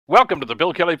Welcome to the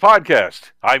Bill Kelly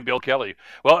Podcast. I'm Bill Kelly.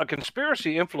 Well, a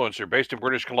conspiracy influencer based in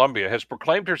British Columbia has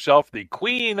proclaimed herself the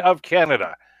Queen of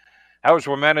Canada. How is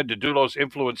Romana Didulo's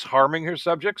influence harming her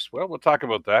subjects? Well, we'll talk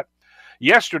about that.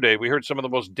 Yesterday, we heard some of the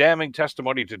most damning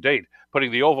testimony to date,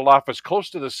 putting the Oval Office close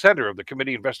to the center of the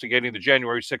committee investigating the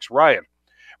January 6th riot.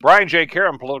 Brian J.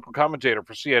 Karem, political commentator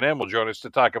for CNN, will join us to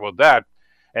talk about that.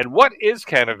 And what is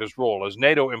Canada's role as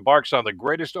NATO embarks on the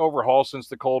greatest overhaul since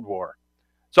the Cold War?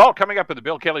 It's all coming up in the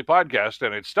Bill Kelly Podcast,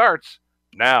 and it starts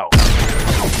now.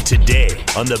 Today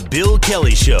on the Bill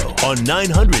Kelly Show on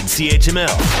 900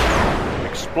 CHML.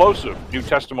 Explosive new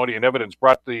testimony and evidence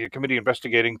brought the committee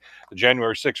investigating the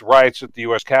January 6th riots at the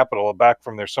U.S. Capitol back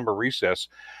from their summer recess.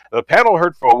 The panel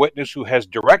heard from a witness who has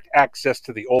direct access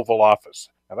to the Oval Office.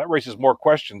 Now, that raises more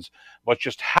questions about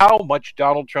just how much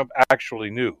Donald Trump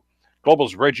actually knew.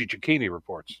 Global's Reggie Cecchini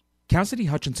reports. Cassidy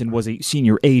Hutchinson was a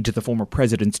senior aide to the former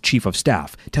president's chief of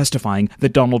staff, testifying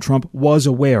that Donald Trump was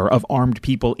aware of armed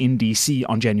people in D.C.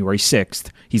 on January 6th.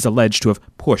 He's alleged to have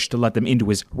pushed to let them into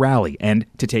his rally and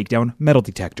to take down metal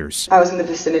detectors. I was in the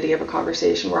vicinity of a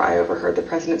conversation where I overheard the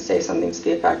president say something to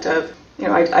the effect of,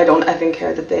 I don't effing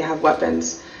care that they have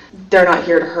weapons. They're not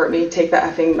here to hurt me. Take the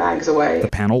effing mags away. The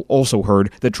panel also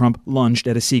heard that Trump lunged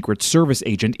at a Secret Service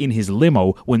agent in his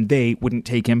limo when they wouldn't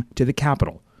take him to the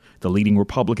Capitol. The leading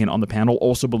Republican on the panel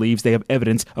also believes they have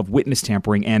evidence of witness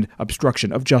tampering and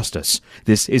obstruction of justice.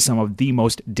 This is some of the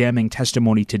most damning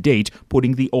testimony to date,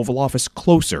 putting the Oval Office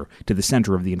closer to the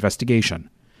center of the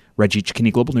investigation. Reggie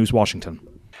Cecchini, Global News, Washington.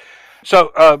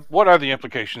 So, what are the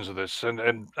implications of this?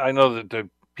 And I know that the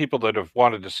people that have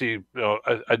wanted to see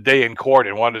a day in court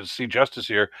and wanted to see justice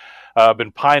here have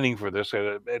been pining for this.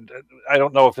 And I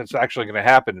don't know if it's actually going to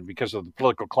happen because of the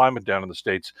political climate down in the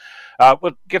States.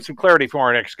 We'll get some clarity from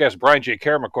our next guest. Brian J.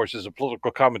 Karem, of course, is a political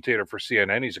commentator for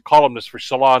CNN. He's a columnist for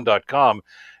Salon.com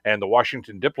and the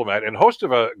Washington Diplomat, and host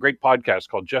of a great podcast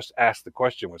called Just Ask the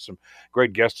Question with some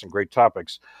great guests and great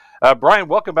topics. Brian,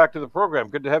 welcome back to the program.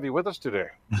 Good to have you with us today.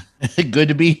 Good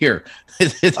to be here.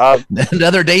 It's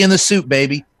another day in the soup,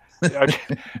 baby.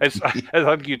 As I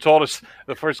think you told us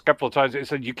the first couple of times, you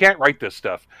said you can't write this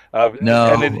stuff.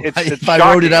 No, and it's if shocking.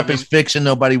 I wrote it up as fiction,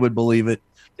 nobody would believe it.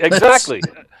 Exactly.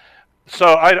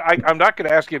 So I'm not going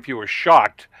to ask you if you were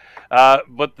shocked,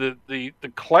 but the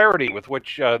clarity with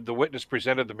which the witness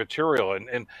presented the material,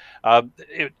 and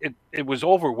it was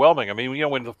overwhelming. I mean,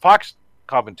 when the Fox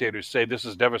commentators say this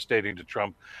is devastating to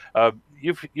Trump,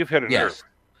 you've hit a nerve.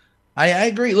 I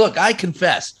agree. Look, I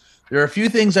confess. There are a few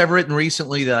things I've written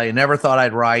recently that I never thought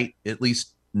I'd write, at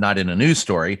least not in a news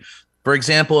story. For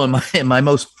example, in my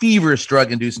most feverish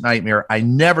drug-induced nightmare, I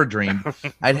never dreamed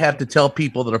I'd have to tell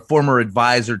people that a former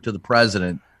advisor to the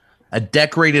president, a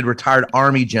decorated retired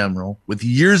Army general with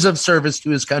years of service to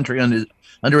his country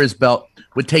under his belt,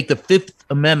 would take the Fifth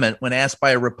Amendment when asked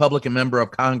by a Republican member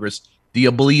of Congress, "Do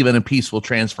you believe in a peaceful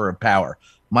transfer of power?"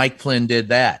 Mike Flynn did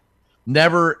that.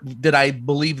 Never did I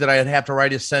believe that I'd have to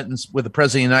write a sentence with the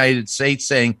President of the United States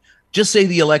saying, "Just say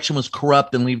the election was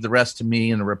corrupt and leave the rest to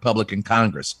me and a Republican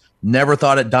Congress." Never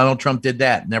thought it. Donald Trump did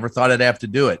that. Never thought I'd have to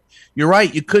do it. You're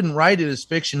right. You couldn't write it as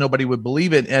fiction. Nobody would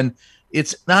believe it. And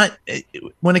it's not,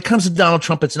 when it comes to Donald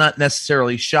Trump, it's not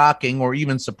necessarily shocking or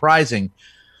even surprising,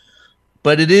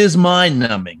 but it is mind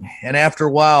numbing. And after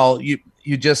a while, you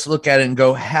just look at it and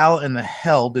go, how in the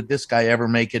hell did this guy ever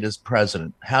make it as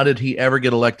president? How did he ever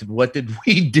get elected? What did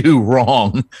we do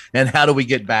wrong? And how do we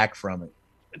get back from it?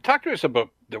 Talk to us about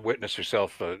the witness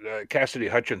herself, Cassidy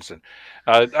Hutchinson.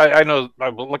 I know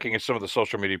I'm looking at some of the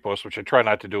social media posts, which I try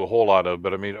not to do a whole lot of,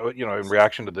 but I mean, in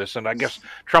reaction to this, and I guess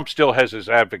Trump still has his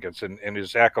advocates and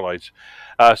his acolytes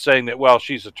saying that, well,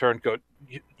 she's a turncoat.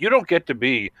 You don't get to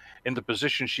be in the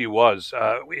position she was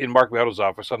in Mark Meadows'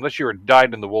 office unless you're a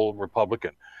dyed-in-the-wool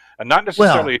Republican. And not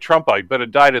necessarily a Trumpite, but a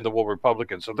dyed-in-the-wool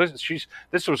Republican. So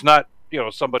this was not,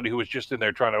 somebody who was just in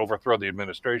there trying to overthrow the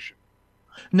administration.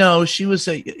 No, she was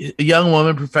a young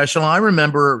woman, professional. I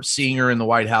remember seeing her in the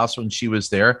White House when she was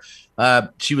there.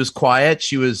 She was quiet.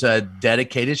 She was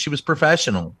dedicated. She was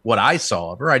professional. What I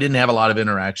saw of her, I didn't have a lot of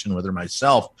interaction with her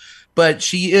myself, but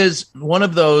she is one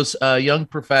of those young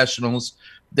professionals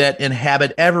that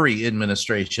inhabit every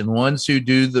administration, ones who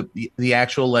do the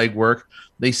actual legwork.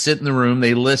 They sit in the room.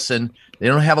 They listen. They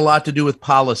don't have a lot to do with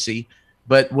policy,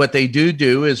 but what they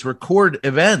do is record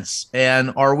events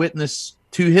and are witness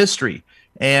to history.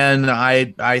 And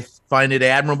I find it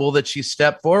admirable that she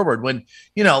stepped forward when,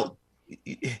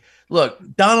 look,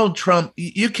 Donald Trump,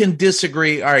 you can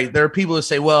disagree. All right. There are people who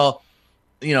say, well,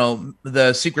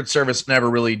 the Secret Service never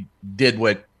really did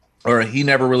or he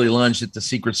never really lunged at the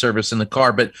Secret Service in the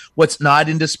car. But what's not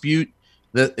in dispute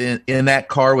in that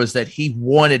car was that he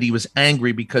was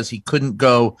angry because he couldn't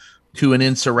go to an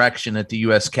insurrection at the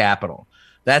U.S. Capitol.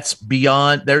 That's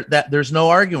beyond there. There's no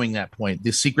arguing that point.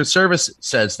 The Secret Service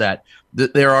says that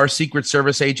there are Secret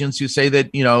Service agents who say that,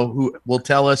 who will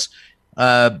tell us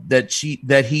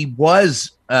that he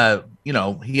was,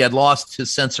 he had lost his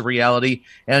sense of reality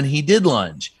and he did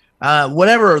lunge.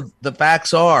 Whatever the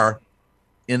facts are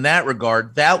in that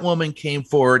regard, that woman came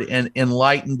forward and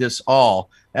enlightened us all.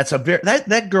 That's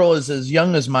that girl is as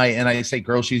young as and I say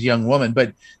girl, she's a young woman,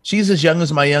 but she's as young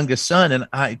as my youngest son.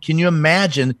 And can you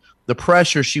imagine the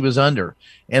pressure she was under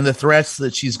and the threats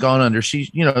that she's gone under?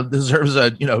 She, deserves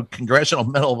a, Congressional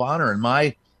Medal of Honor in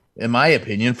my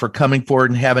opinion, for coming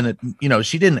forward and having it.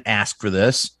 She didn't ask for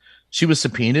this. She was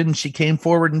subpoenaed and she came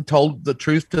forward and told the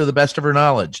truth to the best of her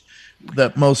knowledge.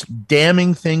 The most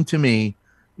damning thing to me,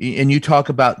 and you talk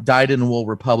about dyed-in-the-wool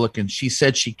Republicans, she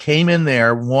said she came in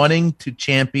there wanting to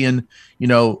champion,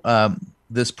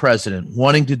 this president,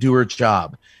 wanting to do her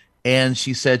job. And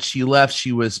she said she left.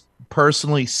 She was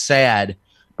personally sad,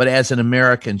 but as an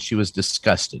American, she was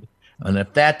disgusted. And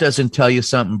if that doesn't tell you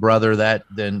something, brother,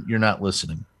 then you're not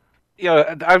listening.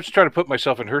 Yeah, I was trying to put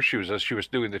myself in her shoes as she was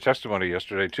doing the testimony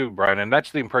yesterday too, Brian, and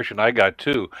that's the impression I got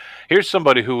too. Here's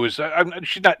somebody who was,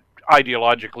 she's not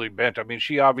ideologically bent. I mean,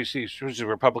 she was a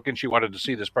Republican. She wanted to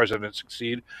see this president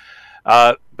succeed.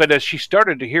 But as she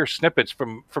started to hear snippets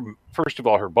from first of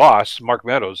all, her boss, Mark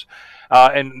Meadows,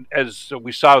 and as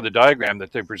we saw the diagram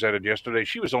that they presented yesterday,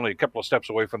 she was only a couple of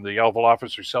steps away from the Oval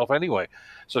Office herself anyway.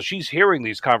 So she's hearing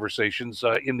these conversations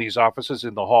in these offices,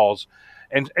 in the halls,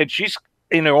 and she's,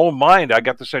 in her own mind, I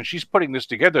got the sense she's putting this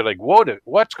together like,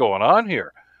 what's going on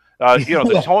here?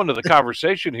 The tone of the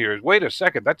conversation here is, wait a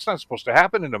second, that's not supposed to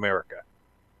happen in America.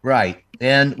 Right.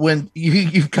 And when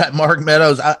you've got Mark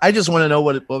Meadows, I just want to know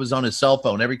what was on his cell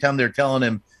phone. Every time they're telling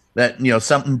him that,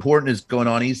 something important is going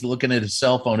on, he's looking at his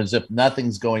cell phone as if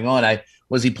nothing's going on.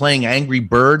 Was he playing Angry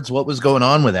Birds? What was going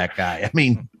on with that guy? I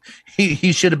mean,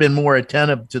 he should have been more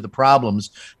attentive to the problems.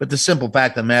 But the simple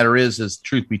fact of the matter is,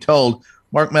 truth be told,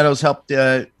 Mark Meadows helped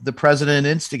the president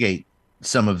instigate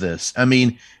some of this. I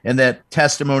mean, and that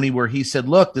testimony where he said,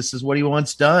 look, this is what he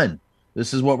wants done.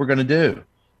 This is what we're going to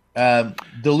do.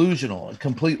 Delusional, a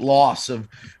complete loss of,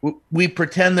 we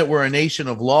pretend that we're a nation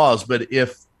of laws, but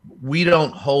if we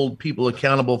don't hold people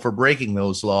accountable for breaking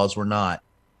those laws, we're not.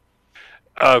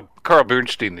 Carl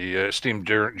Bernstein, the esteemed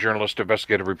journalist,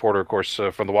 investigative reporter, of course,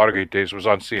 from the Watergate days, was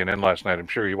on CNN last night. I'm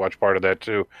sure you watched part of that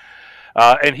too.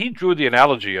 And he drew the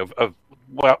analogy of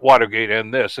Watergate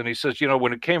and this, and he says,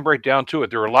 when it came right down to it,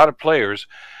 there were a lot of players,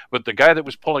 but the guy that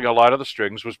was pulling a lot of the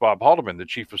strings was Bob Haldeman, the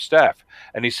chief of staff.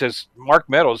 And he says Mark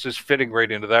Meadows is fitting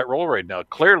right into that role right now.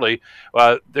 Clearly,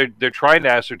 they're trying to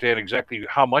ascertain exactly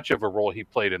how much of a role he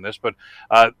played in this, but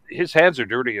his hands are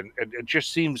dirty, and it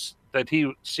just seems that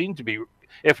he seemed to be,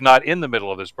 if not in the middle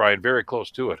of this, Brian, very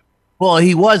close to it. Well,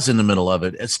 he was in the middle of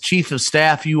it. As chief of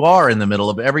staff, you are in the middle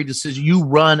of every decision. You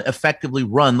effectively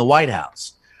run the White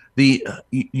House. The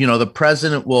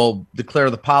president will declare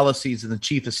the policies, and the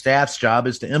chief of staff's job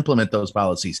is to implement those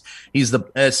policies. He's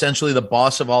essentially the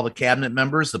boss of all the cabinet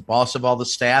members, the boss of all the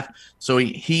staff. So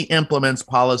he implements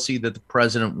policy that the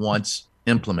president wants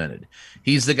implemented.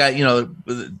 He's the guy,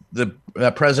 the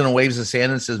president waves his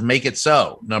hand and says, make it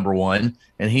so, number one.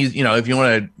 And he's, if you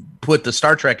want to put the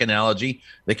Star Trek analogy,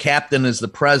 the captain is the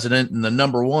president and the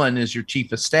number one is your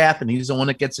chief of staff, and he's the one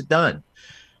that gets it done.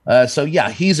 So,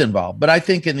 yeah, he's involved. But I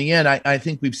think in the end, I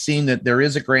think we've seen that there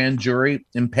is a grand jury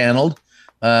impaneled.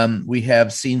 We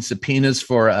have seen subpoenas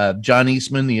for John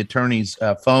Eastman, the attorney's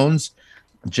phones.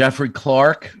 Jeffrey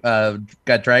Clark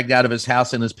got dragged out of his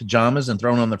house in his pajamas and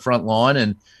thrown on the front lawn,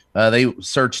 and they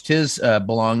searched his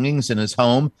belongings in his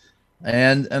home.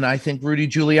 And I think Rudy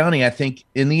Giuliani, I think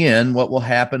in the end, what will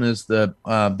happen is the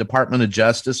Department of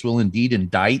Justice will indeed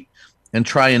indict and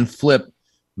try and flip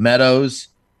Meadows,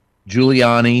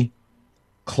 Giuliani,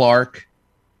 Clark,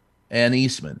 and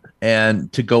Eastman,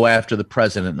 and to go after the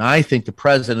president. And I think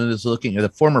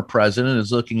the former president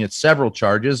is looking at several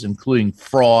charges, including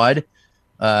fraud,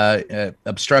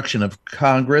 obstruction of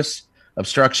Congress,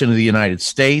 obstruction of the United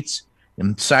States,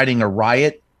 inciting a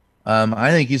riot. I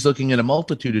think he's looking at a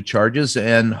multitude of charges,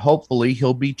 and hopefully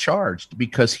he'll be charged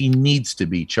because he needs to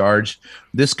be charged.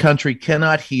 This country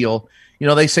cannot heal.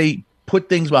 They say put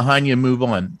things behind you and move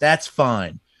on. That's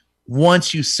fine.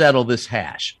 Once you settle this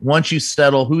hash, once you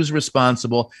settle who's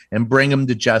responsible and bring them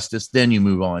to justice, then you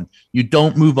move on. You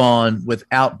don't move on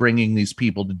without bringing these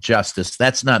people to justice.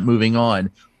 That's not moving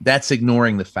on. That's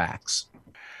ignoring the facts.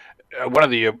 One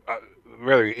of the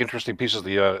very interesting piece of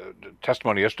the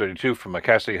testimony yesterday, too, from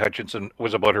Cassidy Hutchinson,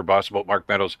 was about her boss, about Mark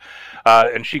Meadows.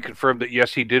 And she confirmed that,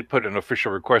 yes, he did put an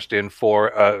official request in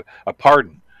for a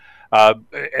pardon.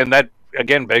 And that,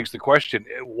 again, begs the question,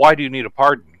 why do you need a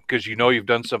pardon? Because you know you've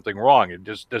done something wrong. And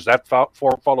does that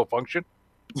follow function?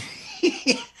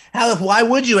 Why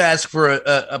would you ask for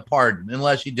a pardon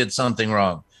unless you did something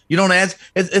wrong? You don't ask.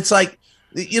 It's like,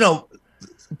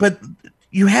 but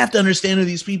you have to understand who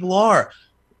these people are.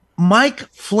 Mike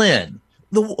Flynn,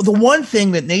 the one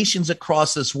thing that nations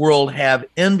across this world have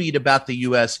envied about the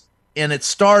U.S., and it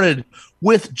started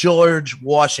with George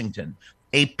Washington,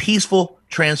 a peaceful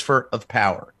transfer of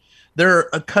power.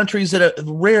 There are countries that have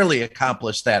rarely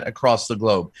accomplished that across the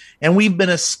globe, and we've been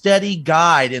a steady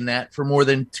guide in that for more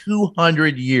than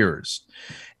 200 years.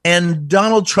 And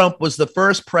Donald Trump was the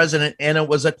first president, and it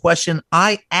was a question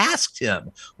I asked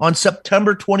him on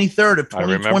September 23rd of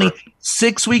 2020,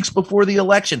 6 weeks before the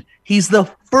election. He's the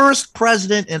first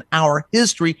president in our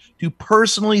history to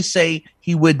personally say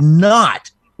he would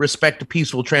not respect a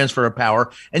peaceful transfer of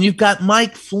power. And you've got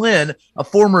Mike Flynn, a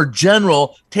former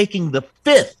general, taking the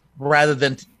fifth rather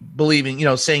than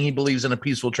saying he believes in a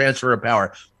peaceful transfer of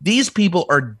power. These people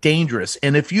are dangerous.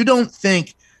 And if you don't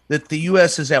think that the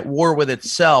U.S. is at war with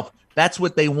itself, that's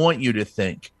what they want you to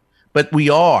think. But we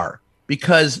are,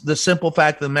 because the simple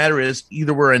fact of the matter is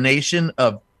either we're a nation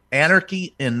of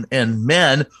anarchy and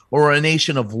men, or we're a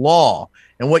nation of law.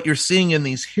 And what you're seeing in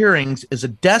these hearings is a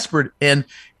desperate and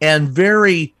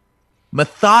very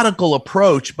methodical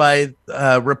approach by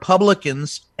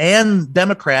Republicans and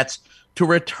Democrats to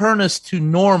return us to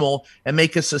normal and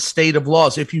make us a state of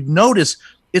laws. If you've noticed,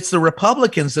 it's the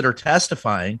Republicans that are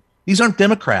testifying. These aren't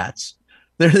Democrats.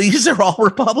 These are all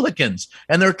Republicans,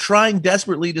 and they're trying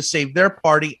desperately to save their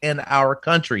party and our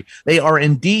country. They are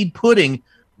indeed putting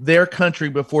their country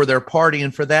before their party,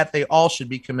 and for that, they all should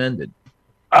be commended.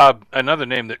 Another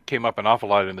name that came up an awful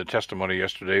lot in the testimony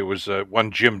yesterday was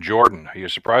one Jim Jordan. Are you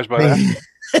surprised by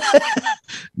that?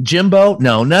 Jimbo?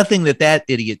 No, nothing that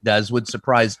idiot does would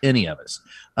surprise any of us.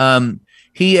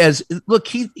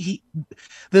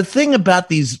 The thing about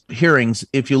these hearings,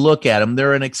 if you look at them,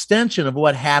 they're an extension of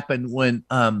what happened when,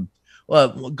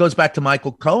 it goes back to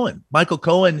Michael Cohen. Michael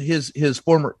Cohen,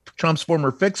 Trump's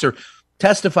former fixer,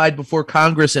 testified before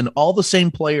Congress, and all the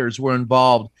same players were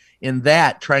involved in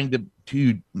that, trying to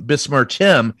besmirch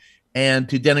him and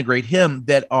to denigrate him,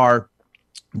 that are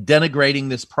denigrating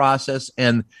this process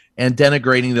and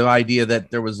denigrating the idea that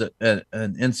there was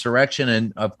an insurrection.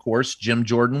 And of course, Jim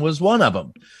Jordan was one of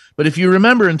them. But if you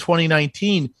remember in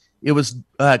 2019, it was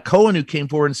Cohen who came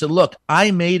forward and said, look,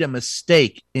 I made a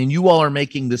mistake and you all are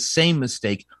making the same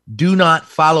mistake. Do not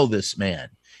follow this man.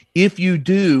 If you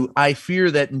do, I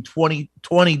fear that in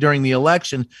 2020, during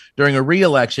a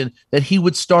re-election, that he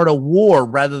would start a war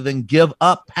rather than give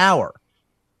up power.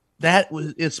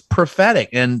 It's prophetic.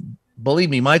 And believe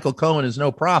me, Michael Cohen is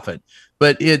no prophet,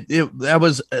 but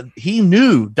he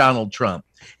knew Donald Trump,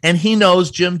 and he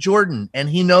knows Jim Jordan, and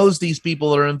he knows these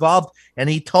people that are involved, and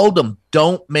he told them,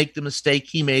 don't make the mistake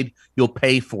he made. You'll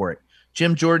pay for it.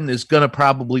 Jim Jordan is going to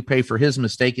probably pay for his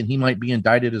mistake, and he might be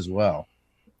indicted as well.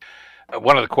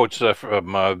 One of the quotes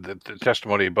from the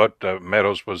testimony about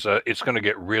Meadows was, it's going to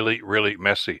get really, really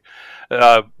messy,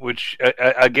 which,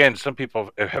 again, some people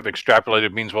have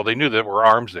extrapolated means, well, they knew there were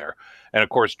arms there. And, of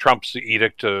course, Trump's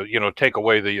edict to, take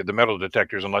away the metal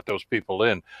detectors and let those people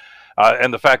in.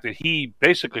 And the fact that he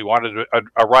basically wanted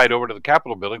a ride over to the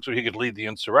Capitol building so he could lead the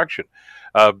insurrection.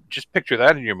 Just picture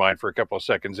that in your mind for a couple of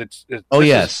seconds.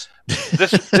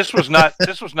 This was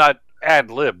not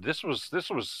ad lib. This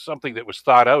was something that was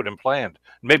thought out and planned.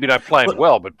 Maybe not planned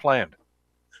well, but planned.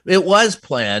 It was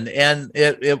planned, and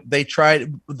they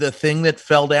tried. The thing that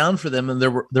fell down for them, and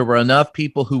there were enough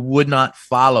people who would not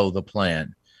follow the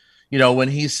plan. When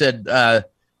he said,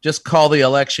 just call the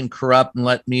election corrupt and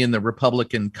let me and the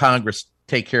Republican Congress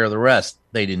take care of the rest,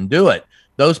 they didn't do it.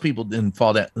 Those people didn't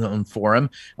fall down for him.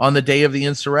 On the day of the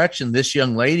insurrection, this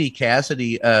young lady,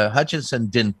 Cassidy Hutchinson,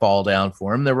 didn't fall down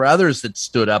for him. There were others that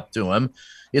stood up to him.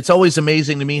 It's always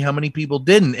amazing to me how many people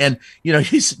didn't. And,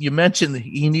 you mentioned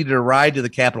he needed a ride to the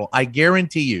Capitol. I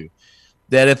guarantee you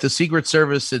that if the Secret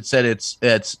Service had said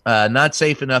it's not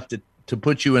safe enough to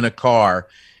put you in a car,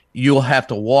 you'll have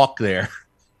to walk there,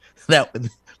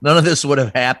 none of this would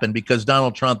have happened, because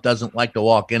Donald Trump doesn't like to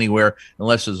walk anywhere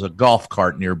unless there's a golf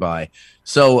cart nearby.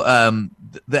 So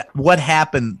what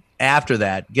happened after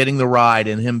that, getting the ride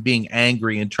and him being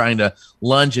angry and trying to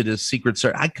lunge at his Secret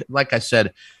Service, like I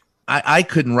said, I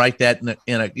couldn't write that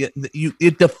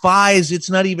it defies. It's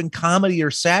not even comedy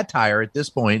or satire at this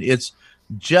point. It's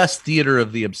just theater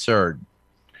of the absurd.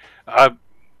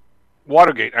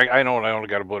 Watergate, I know I only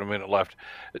got about a minute left,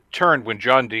 it turned when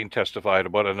John Dean testified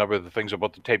about a number of the things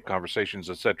about the tape conversations,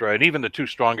 etc. And even the two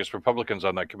strongest Republicans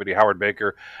on that committee, Howard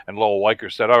Baker and Lowell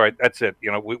Weicker, said, all right, that's it.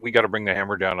 We got to bring the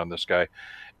hammer down on this guy.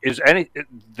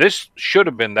 This should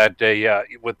have been that day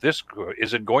with this.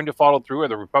 Is it going to follow through? Are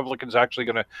the Republicans actually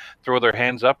going to throw their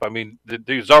hands up? I mean,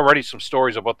 there's already some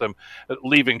stories about them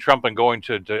leaving Trump and going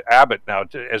to Abbott now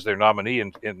as their nominee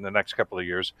in the next couple of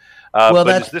years. But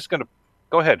is this going to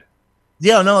go ahead?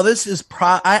 Yeah, no, this is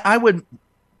I would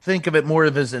think of it more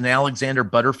of as an Alexander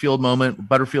Butterfield moment.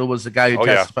 Butterfield was the guy who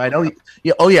testified.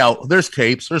 Yeah. There's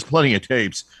tapes. There's plenty of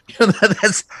tapes.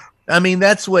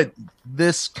 That's what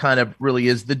this kind of really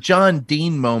is. The John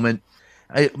Dean moment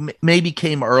maybe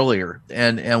came earlier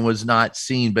and was not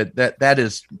seen, but that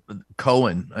is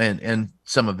Cohen and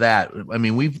some of that. I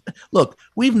mean,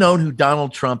 we've known who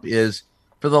Donald Trump is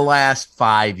for the last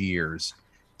 5 years,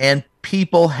 and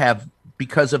people have,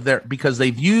 because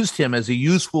they've used him as a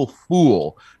useful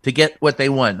fool to get what they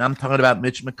want. And I'm talking about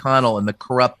Mitch McConnell and the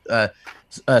corrupt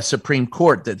Supreme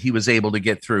Court that he was able to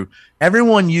get through.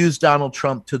 Everyone used Donald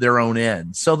Trump to their own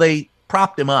end, so they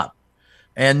propped him up.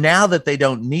 And now that they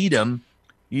don't need him,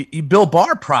 Bill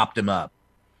Barr propped him up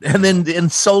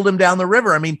and sold him down the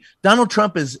river. I mean, Donald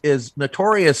Trump is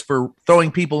notorious for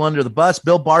throwing people under the bus.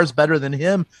 Bill Barr's better than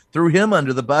him, threw him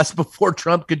under the bus before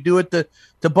Trump could do it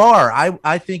to Barr.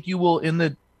 I think you will, in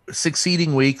the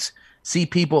succeeding weeks, see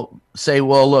people say,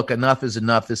 well, look, enough is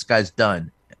enough. This guy's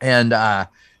done. And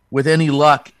with any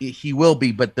luck, he will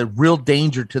be. But the real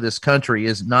danger to this country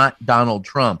is not Donald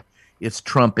Trump. It's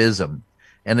Trumpism.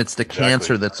 And it's the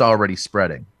cancer that's already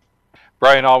spreading.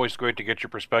 Brian, always great to get your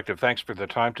perspective. Thanks for the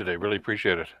time today. Really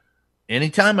appreciate it.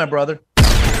 Anytime, my brother.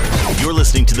 You're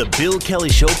listening to the Bill Kelly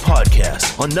Show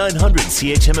podcast on 900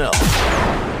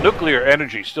 CHML. Nuclear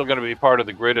energy is still going to be part of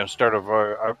the grid and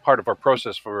part of our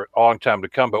process for a long time to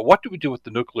come. But what do we do with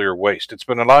the nuclear waste? It's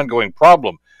been an ongoing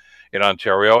problem in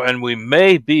Ontario, and we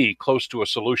may be close to a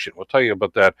solution. We'll tell you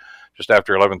about that just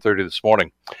after 11:30 this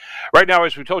morning. Right now,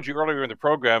 as we told you earlier in the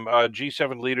program,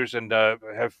 G7 leaders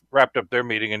have wrapped up their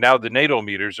meeting, and now the NATO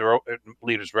leaders are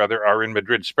in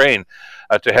Madrid, Spain,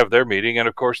 to have their meeting. And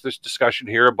of course, this discussion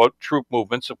here about troop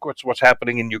movements, of course, what's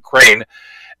happening in Ukraine,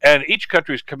 and each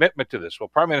country's commitment to this. Well,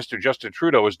 Prime Minister Justin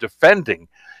Trudeau is defending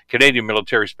Canadian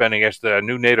military spending as the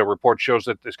new NATO report shows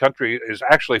that this country is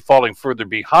actually falling further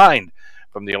behind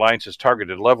from the alliance's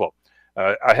targeted level.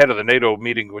 Ahead of the NATO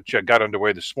meeting, which got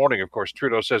underway this morning, of course,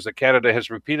 Trudeau says that Canada has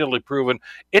repeatedly proven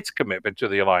its commitment to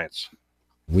the alliance.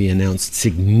 We announced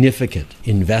significant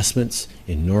investments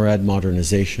in NORAD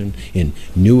modernization, in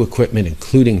new equipment,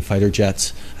 including fighter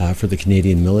jets for the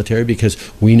Canadian military,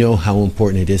 because we know how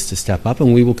important it is to step up,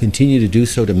 and we will continue to do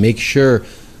so to make sure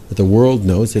that the world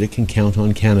knows that it can count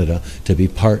on Canada to be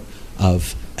part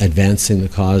of advancing the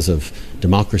cause of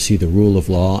democracy, the rule of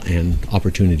law, and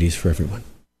opportunities for everyone.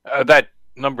 That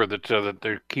number that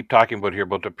they keep talking about here,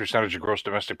 about the percentage of gross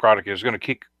domestic product, is going to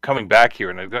keep coming back here,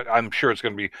 and I'm sure it's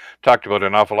going to be talked about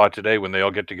an awful lot today when they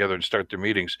all get together and start their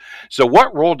meetings. So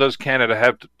what role does Canada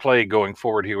have to play going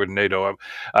forward here with NATO?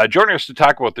 Joining us to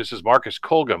talk about this is Marcus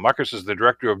Kolga. Marcus is the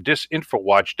director of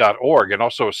disinfowatch.org and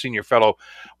also a senior fellow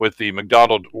with the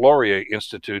Macdonald-Laurier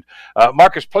Institute.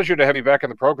 Marcus, pleasure to have you back on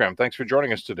the program. Thanks for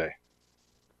joining us today.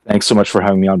 Thanks so much for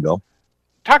having me on, Bill.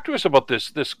 Talk to us about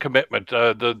this commitment,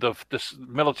 this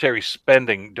military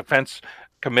spending, defense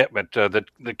commitment that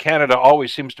Canada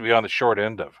always seems to be on the short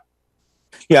end of.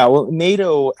 Yeah, well,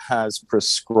 NATO has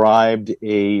prescribed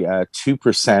a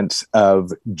 2%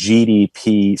 of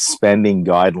GDP spending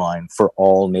guideline for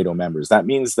all NATO members. That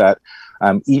means that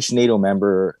each NATO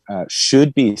member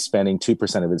should be spending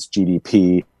 2% of its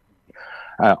GDP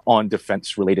on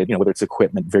defense-related, whether it's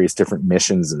equipment, various different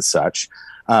missions and such.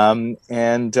 And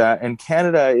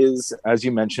Canada is, as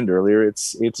you mentioned earlier,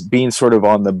 it's being sort of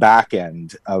on the back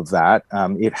end of that.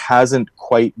 It hasn't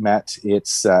quite met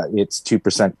its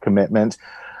 2% commitment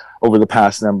over the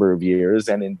past number of years.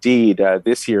 And indeed,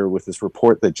 this year with this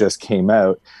report that just came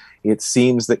out, it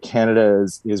seems that Canada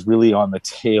is really on the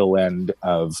tail end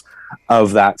of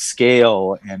that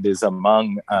scale and is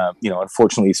among,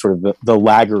 unfortunately, sort of the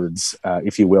laggards,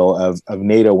 if you will, of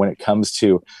NATO when it comes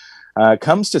to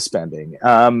spending.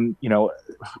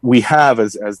 We have,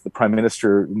 as the Prime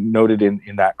Minister noted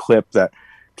in that clip, that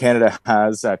Canada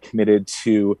has committed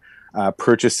to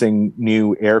purchasing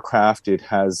new aircraft. It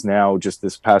has now, just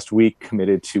this past week,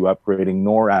 committed to upgrading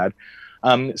NORAD.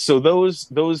 So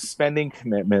those spending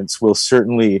commitments will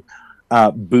certainly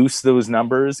boost those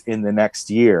numbers in the next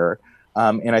year.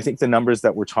 And I think the numbers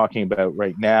that we're talking about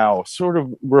right now sort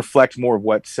of reflect more of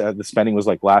what the spending was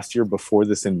like last year before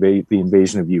the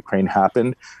invasion of Ukraine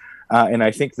happened. And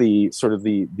I think the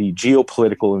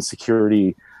geopolitical and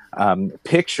security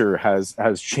picture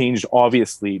has changed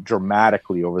obviously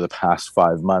dramatically over the past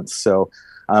 5 months. So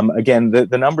again,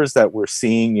 the numbers that we're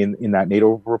seeing in that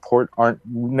NATO report aren't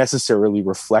necessarily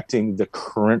reflecting the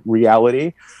current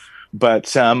reality.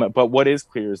 But what is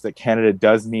clear is that Canada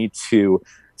does need to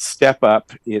step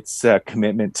up its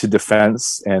commitment to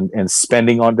defense and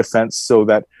spending on defense, so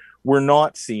that we're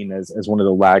not seen as one of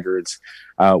the laggards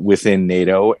within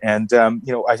NATO. And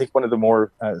I think one of the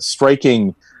more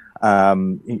striking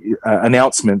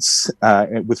announcements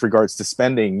with regards to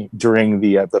spending during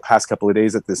the past couple of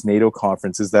days at this NATO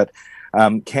conference is that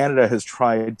Canada has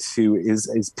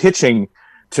is pitching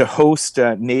to host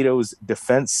NATO's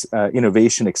Defense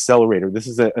Innovation Accelerator. This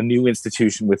is a new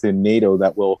institution within NATO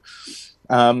that will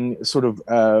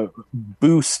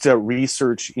boost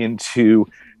research into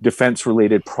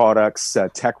defense-related products,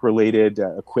 tech-related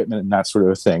equipment, and that sort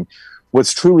of thing.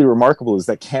 What's truly remarkable is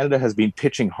that Canada has been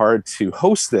pitching hard to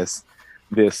host this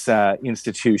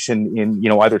institution in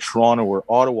either Toronto or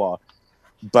Ottawa.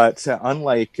 But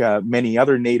unlike many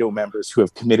other NATO members who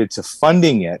have committed to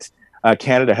funding it,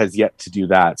 Canada has yet to do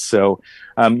that. So,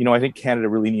 I think Canada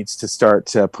really needs to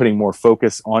start putting more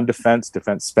focus on defense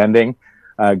spending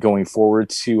going forward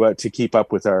to keep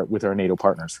up with our NATO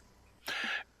partners.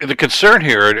 The concern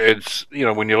here, it's,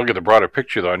 when you look at the broader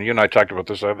picture, though, and you and I talked about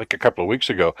this, I think, a couple of weeks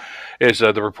ago, is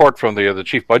the report from the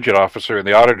chief budget officer and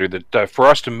the auditor that for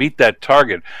us to meet that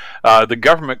target, the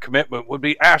government commitment would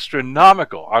be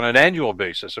astronomical on an annual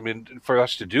basis. I mean, for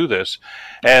us to do this,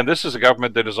 and this is a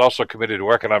government that is also committed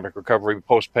to economic recovery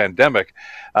post-pandemic,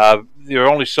 there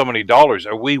are only so many dollars.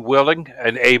 Are we willing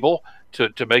and able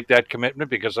to make that commitment?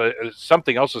 Because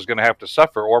something else is going to have to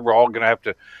suffer, or we're all going to have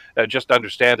to just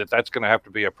understand that that's going to have to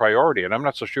be a priority. And I'm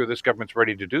not so sure this government's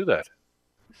ready to do that.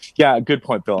 Yeah, good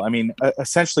point, Bill. I mean,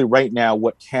 essentially right now,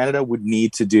 what Canada would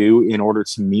need to do in order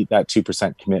to meet that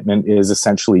 2% commitment is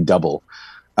essentially double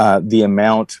the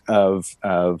amount of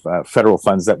federal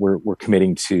funds that we're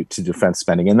committing to defense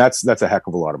spending. And that's a heck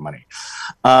of a lot of money.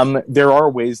 There are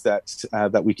ways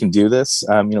that we can do this.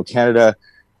 Canada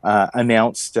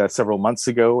announced several months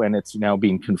ago, and it's now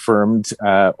being confirmed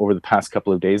over the past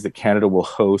couple of days, that Canada will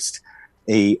host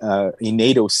a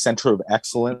NATO Center of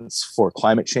Excellence for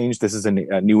Climate Change. This is a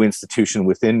new institution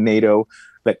within NATO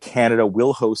that Canada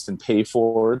will host and pay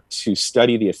for to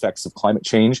study the effects of climate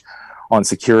change on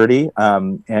security,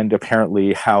 and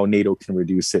apparently how NATO can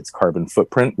reduce its carbon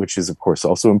footprint, which is of course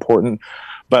also important.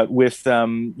 But with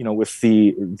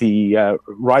the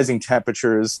rising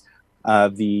temperatures,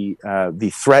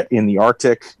 the threat in the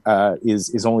Arctic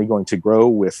is only going to grow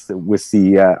with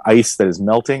the ice that is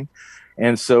melting.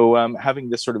 And so having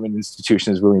this sort of an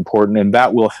institution is really important, and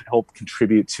that will help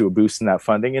contribute to a boost in that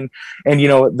funding. And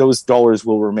those dollars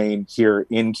will remain here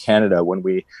in Canada when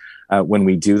we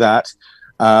do that.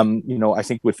 I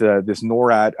think with this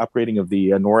NORAD upgrading of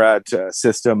the NORAD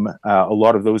system, a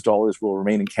lot of those dollars will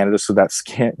remain in Canada. So that's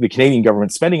the Canadian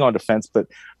government spending on defense, but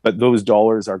those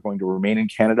dollars are going to remain in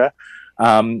Canada.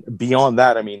 Beyond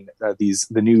that, I mean,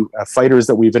 the new fighters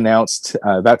that we've announced,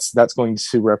 that's going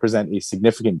to represent a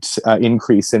significant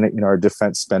increase in our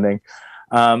defense spending.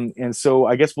 And so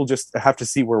I guess we'll just have to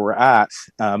see where we're at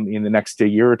in the next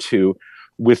year or two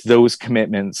with those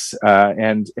commitments,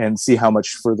 and see how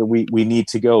much further we need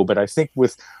to go. But I think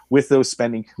with those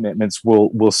spending commitments,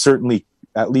 we'll certainly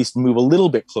at least move a little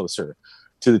bit closer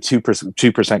to the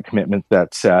 2% commitment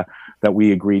that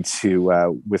we agreed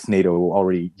to with NATO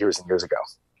already years and years ago.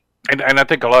 And I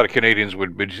think a lot of Canadians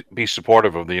would be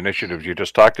supportive of the initiatives you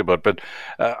just talked about. But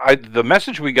the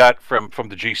message we got from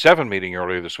the G7 meeting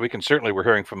earlier this week, and certainly we're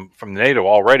hearing from NATO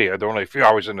already, they're only a few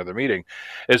hours into the meeting,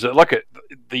 is that, look,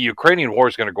 the Ukrainian war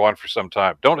is going to go on for some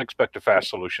time. Don't expect a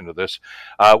fast solution to this.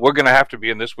 We're going to have to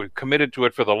be in this. We've committed to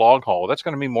it for the long haul. That's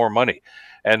going to mean more money.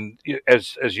 And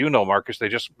as you know, Marcus, they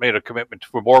just made a commitment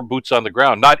for more boots on the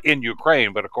ground, not in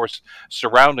Ukraine, but of course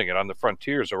surrounding it on the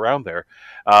frontiers around there.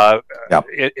 A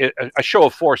show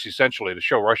of force, essentially, to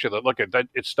show Russia that, look,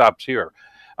 it stops here.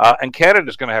 And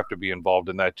Canada's going to have to be involved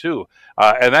in that too,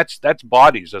 and that's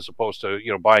bodies as opposed to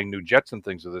buying new jets and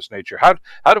things of this nature. How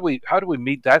do we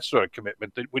meet that sort of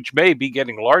commitment, which may be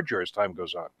getting larger as time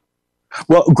goes on?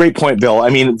 Well, great point, Bill. I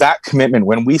mean, that commitment,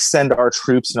 when we send our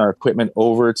troops and our equipment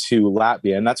over to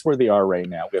Latvia, and that's where they are right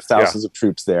now. We have thousands of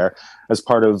troops there as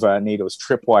part of NATO's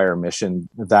Tripwire mission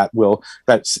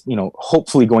that's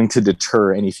hopefully going to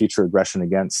deter any future aggression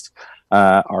against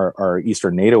our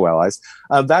Eastern NATO allies.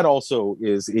 That also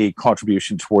is a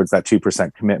contribution towards that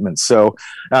 2% commitment. So,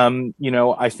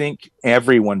 I think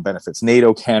everyone benefits.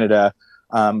 NATO, Canada,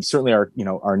 certainly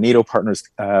our NATO partners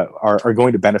are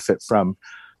going to benefit from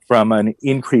from an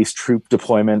increased troop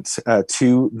deployment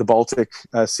to the Baltic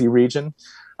Sea region.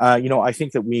 I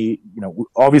think that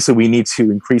obviously we need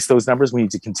to increase those numbers. We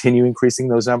need to continue increasing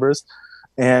those numbers.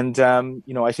 And,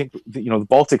 I think, the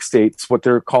Baltic states, what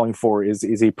they're calling for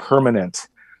is a permanent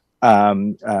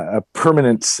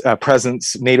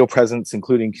presence, NATO presence,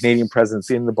 including Canadian presence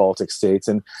in the Baltic states.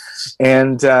 And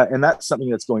that's something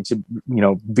that's going to,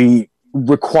 be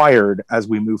required as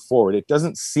we move forward. It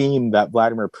doesn't seem that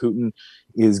Vladimir Putin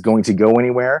is going to go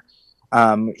anywhere.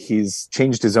 He's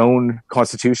changed his own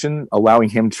constitution, allowing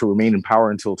him to remain in power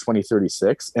until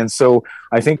 2036. And so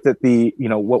I think that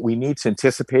what we need to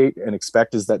anticipate and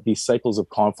expect is that these cycles of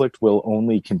conflict will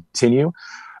only continue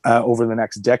over the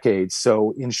next decade.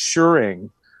 So ensuring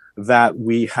that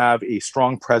we have a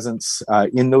strong presence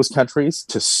in those countries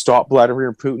to stop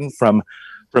Vladimir Putin from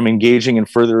engaging in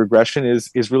further aggression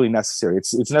is really necessary.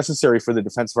 It's necessary for the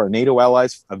defense of our NATO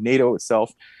allies, of NATO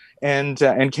itself, and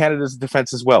Canada's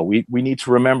defense as well. We need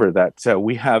to remember that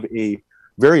we have a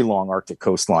very long Arctic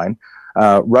coastline.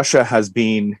 Russia has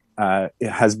been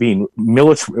rapidly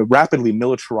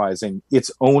militarizing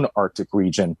its own Arctic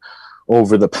region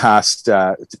over the past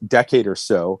decade or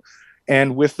so.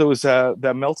 And with those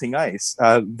the melting ice,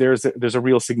 there's a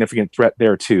real significant threat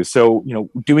there too. So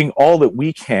doing all that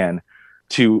we can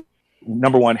to,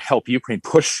 number one, help Ukraine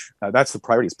push. That's the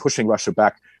priority, is pushing Russia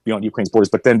back beyond Ukraine's borders,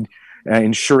 but then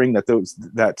ensuring that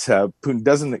Putin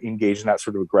doesn't engage in that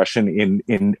sort of aggression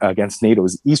in against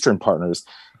NATO's eastern partners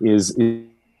is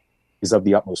of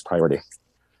the utmost priority.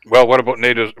 Well, what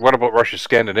about Russia's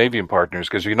Scandinavian partners?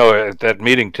 Because at that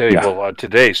meeting table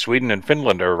today, Sweden and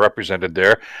Finland are represented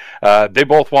there. They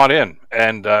both want in,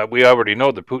 and we already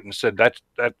know that Putin said that's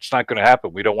not going to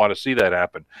happen. We don't want to see that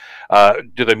happen.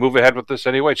 Do they move ahead with this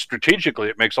anyway? Strategically,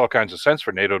 it makes all kinds of sense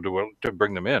for NATO to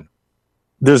bring them in.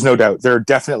 There's no doubt they're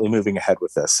definitely moving ahead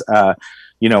with this.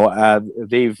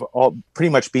 They've all pretty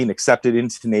much been accepted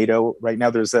into NATO. Right now,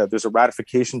 there's a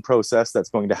ratification process that's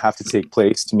going to have to take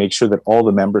place to make sure that all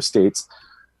the member states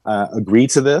agree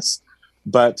to this.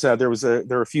 But there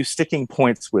are a few sticking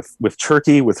points with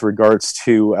Turkey with regards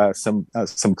to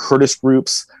some Kurdish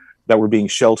groups that were being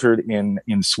sheltered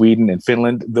in Sweden and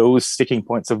Finland. Those sticking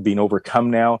points have been overcome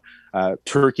now.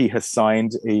 Turkey has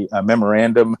signed a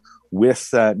memorandum with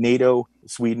NATO,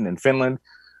 Sweden, and Finland.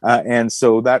 And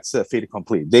so that's a fait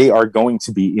accompli. They are going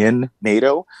to be in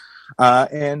NATO.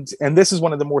 And this is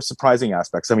one of the more surprising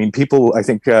aspects. I mean, people, I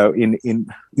think, in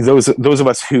those of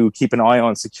us who keep an eye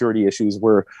on security issues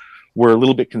were a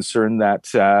little bit concerned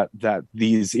that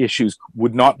these issues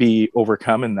would not be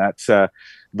overcome, and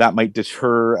that might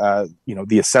deter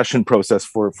the accession process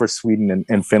for Sweden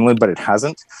and Finland, but it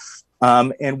hasn't.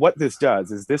 And what this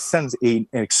does is this sends an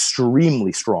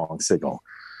extremely strong signal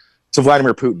to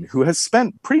Vladimir Putin, who has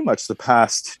spent pretty much the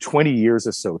past 20 years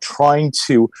or so trying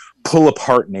to pull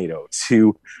apart NATO,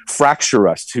 to fracture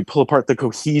us, to pull apart the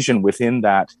cohesion within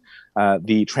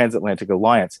the transatlantic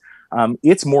alliance.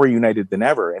 It's more united than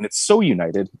ever, and it's so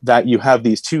united that you have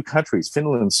these two countries,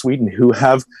 Finland and Sweden, who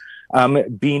have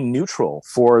been neutral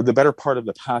for the better part of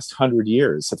the past 100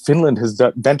 years. Finland has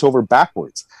bent over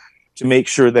backwards to make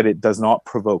sure that it does not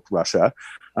provoke Russia.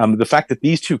 The fact that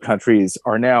these two countries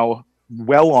are now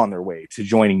well on their way to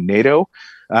joining NATO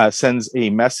sends a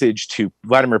message to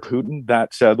Vladimir Putin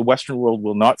that the Western world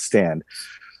will not stand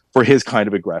for his kind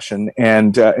of aggression,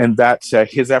 and that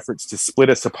his efforts to split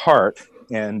us apart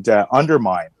and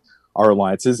undermine our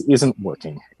alliances isn't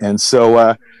working. And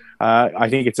so I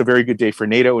think it's a very good day for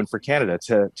NATO and for Canada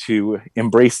to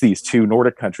embrace these two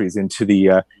Nordic countries into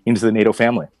the NATO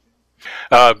family.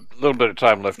 A little bit of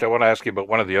time left. I want to ask you about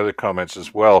one of the other comments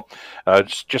as well.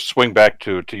 Just swing back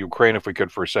to Ukraine, if we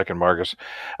could, for a second, Marcus.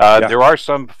 There are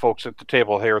some folks at the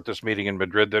table here at this meeting in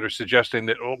Madrid that are suggesting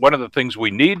that one of the things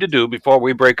we need to do before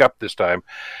we break up this time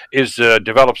is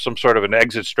develop some sort of an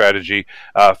exit strategy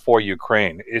for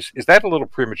Ukraine. Is that a little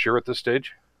premature at this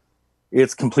stage?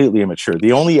 It's completely immature.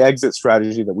 The only exit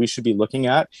strategy that we should be looking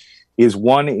at is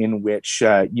one in which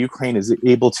Ukraine is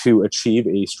able to achieve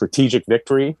a strategic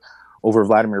victory over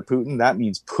Vladimir Putin. That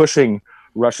means pushing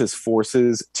Russia's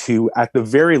forces to, at the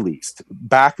very least,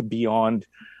 back beyond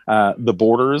the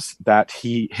borders that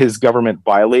his government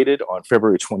violated on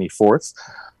February 24th.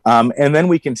 And then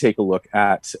we can take a look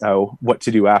at what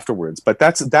to do afterwards. But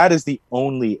that is the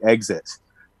only exit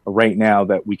right now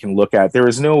that we can look at. There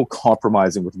is no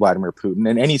compromising with Vladimir Putin,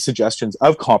 and any suggestions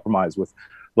of compromise with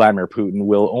Vladimir Putin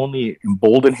will only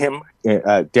embolden him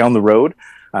down the road.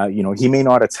 He may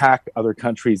not attack other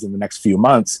countries in the next few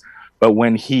months, But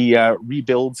when he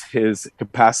rebuilds his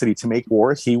capacity to make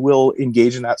war, he will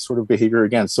engage in that sort of behavior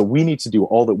again. So we need to do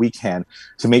all that we can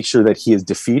to make sure that he is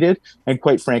defeated and,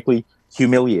 quite frankly,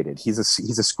 humiliated. He's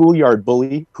a schoolyard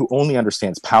bully who only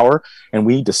understands power, and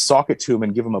we need to sock it to him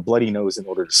and give him a bloody nose in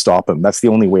order to stop him. That's the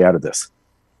only way out of this.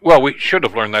 Well, we should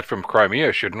have learned that from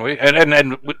Crimea, shouldn't we?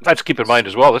 And let's keep in mind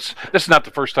as well, this is not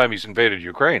the first time he's invaded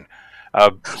Ukraine.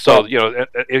 So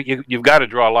you've got to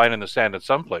draw a line in the sand at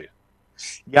some place.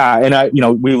 Yeah,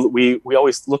 and we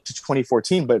always look to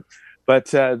 2014, but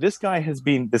this guy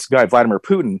Vladimir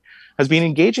Putin has been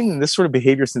engaging in this sort of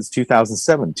behavior since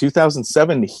 2007.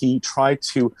 2007, he tried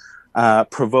to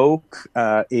provoke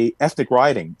a ethnic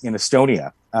rioting in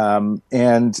Estonia,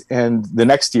 and the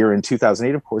next year in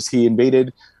 2008, of course, he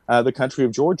invaded the country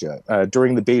of Georgia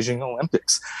during the Beijing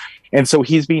Olympics. And so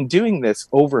he's been doing this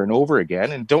over and over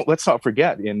again. And let's not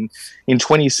forget, in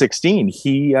 2016,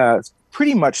 he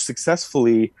pretty much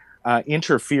successfully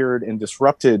interfered and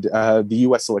disrupted the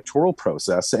U.S. electoral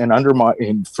process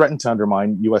and threatened to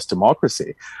undermine U.S.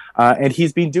 democracy. And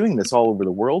he's been doing this all over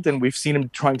the world, and we've seen him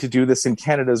trying to do this in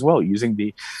Canada as well, using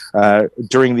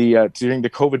during the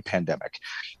COVID pandemic.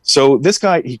 So this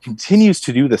guy, he continues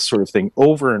to do this sort of thing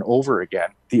over and over again.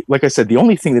 Like I said, the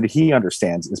only thing that he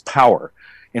understands is power,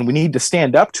 and we need to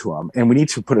stand up to him, and we need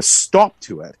to put a stop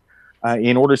to it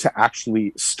in order to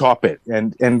actually stop it.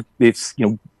 And it's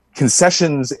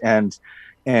concessions and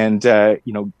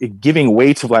giving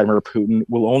way to Vladimir Putin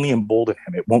will only embolden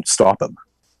him. It won't stop him.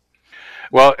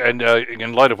 Well, and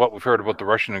in light of what we've heard about the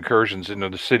Russian incursions into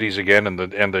the cities again, and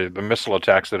the missile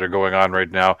attacks that are going on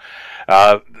right now,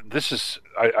 this is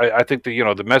I think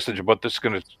the message about this is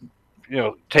going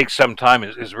to take some time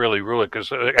is really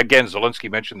because again,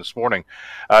 Zelensky mentioned this morning,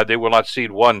 they will not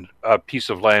cede one piece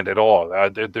of land at all.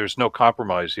 There's no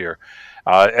compromise here.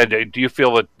 And do you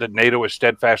feel that NATO is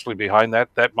steadfastly behind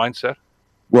that mindset?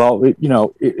 Well,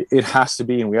 it has to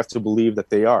be, and we have to believe that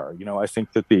they are. I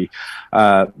think that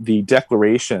the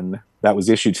declaration that was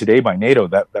issued today by NATO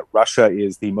that Russia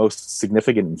is the most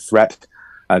significant threat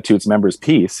to its members'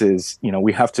 peace is,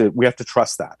 we have to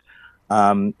trust that,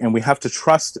 and we have to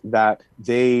trust that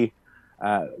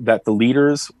that the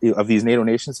leaders of these NATO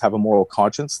nations have a moral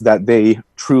conscience, that they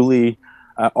truly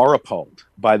are appalled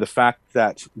by the fact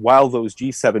that while those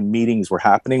G7 meetings were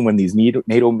happening, when these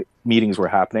NATO meetings were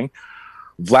happening,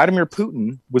 Vladimir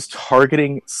Putin was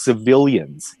targeting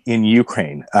civilians in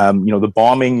Ukraine. The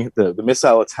bombing, the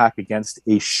missile attack against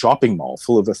a shopping mall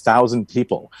full of 1,000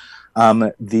 people,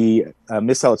 the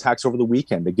missile attacks over the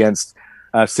weekend against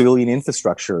civilian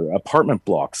infrastructure, apartment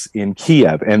blocks in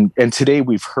Kiev. And today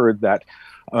we've heard that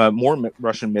more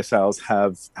Russian missiles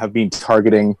have been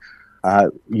targeting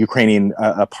Ukrainian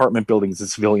apartment buildings and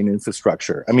civilian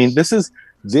infrastructure. I mean,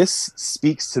 this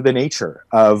speaks to the nature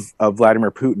of Vladimir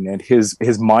Putin and his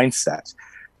mindset.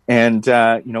 And,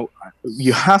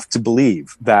 you have to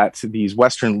believe that these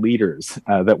Western leaders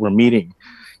that were meeting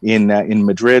in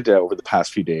Madrid over the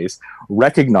past few days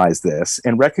recognize this,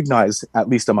 and recognize, at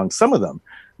least among some of them,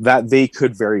 that they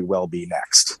could very well be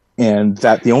next. And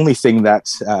that the only thing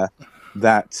that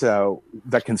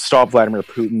can stop Vladimir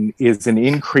Putin is an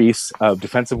increase of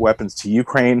defensive weapons to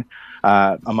Ukraine,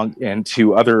 and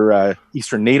to other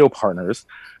Eastern NATO partners.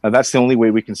 That's the only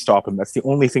way we can stop him. That's the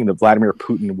only thing that Vladimir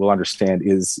Putin will understand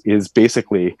is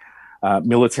basically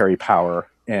military power,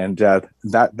 and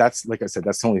that's, like I said,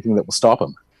 that's the only thing that will stop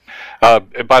him.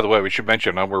 And by the way, we should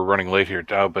mention, we're running late here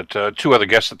now, but two other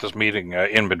guests at this meeting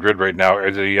in Madrid right now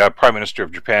are the Prime Minister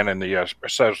of Japan and the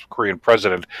South Korean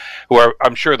President, who are,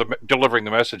 I'm sure, delivering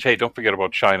the message, hey, don't forget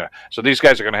about China. So these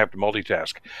guys are going to have to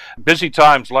multitask. Busy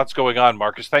times, lots going on,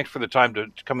 Marcus. Thanks for the time to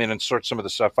come in and sort some of the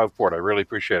stuff out for it. I really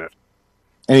appreciate it.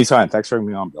 Anytime. Thanks for having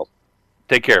me on, Bill.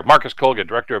 Take care. Marcus Colgan,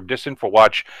 Director of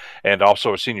Disinfowatch, and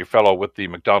also a Senior Fellow with the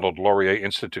Macdonald-Laurier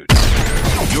Institute.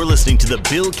 You're listening to the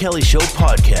Bill Kelly Show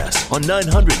podcast on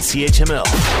 900 CHML.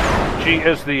 She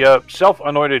is the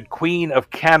self-anointed Queen of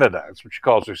Canada. That's what she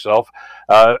calls herself.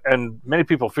 And many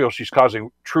people feel she's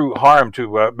causing true harm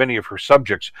to many of her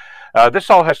subjects. This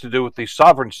all has to do with the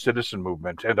sovereign citizen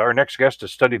movement. And our next guest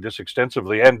has studied this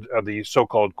extensively, and the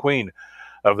so-called Queen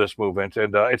of this movement,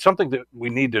 and it's something that we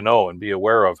need to know and be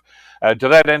aware of. To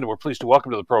that end, we're pleased to welcome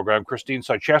to the program Christine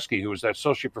Sychewski, who is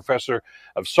Associate Professor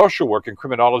of Social Work and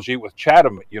Criminology with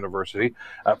Chatham University.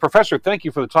 Professor, thank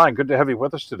you for the time. Good to have you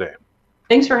with us today.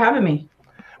 Thanks for having me.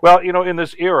 Well, in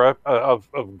this era of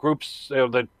groups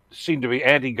that seem to be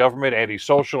anti-government,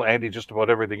 anti-social, anti just about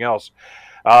everything else,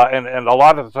 And a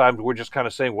lot of the times we're just kind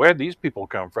of saying, where these people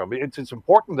come from. It's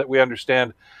important that we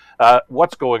understand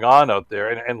what's going on out there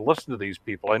and listen to these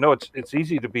people. I know it's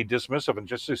easy to be dismissive and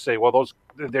just to say, well,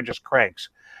 they're just cranks.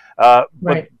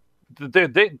 Right.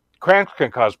 But cranks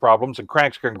can cause problems, and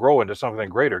cranks can grow into something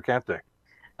greater, can't they?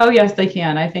 Oh, yes, they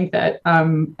can. I think that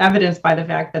evidenced by the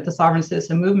fact that the sovereign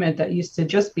citizen movement that used to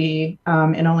just be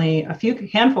in only a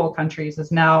handful of countries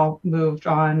has now moved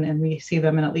on, and we see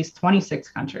them in at least 26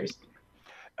 countries.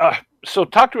 So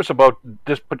talk to us about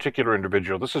this particular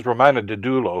individual. This is Romana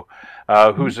Didulo,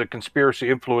 who's a conspiracy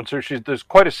influencer. There's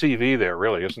quite a CV there,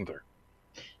 really, isn't there?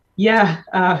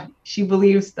 Yeah, she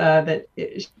believes that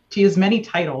she has many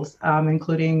titles,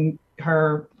 including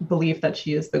her belief that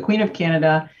she is the Queen of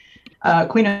Canada,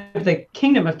 Queen of the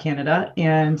Kingdom of Canada,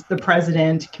 and the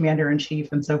President,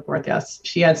 Commander-in-Chief, and so forth. Yes,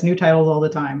 she adds new titles all the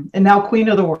time. And now Queen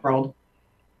of the World.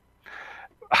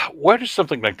 Where does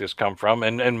something like this come from?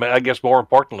 And I guess more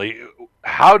importantly,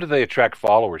 how do they attract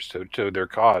followers to their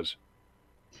cause?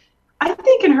 I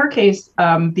think in her case,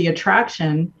 the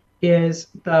attraction is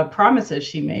the promises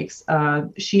she makes.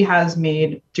 She has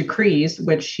made decrees,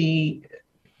 which she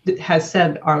has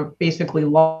said are basically new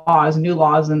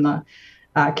laws in the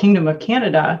Kingdom of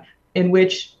Canada, in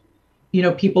which,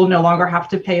 people no longer have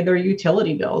to pay their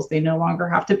utility bills. They no longer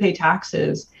have to pay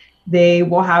taxes. They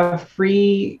will have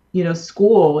free,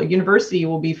 school, university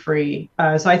will be free.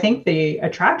 So I think the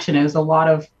attraction is a lot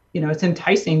of, it's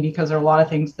enticing because there are a lot of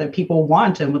things that people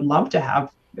want and would love to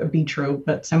have be true,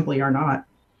 but simply are not.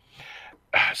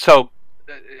 So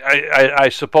I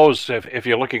suppose if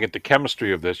you're looking at the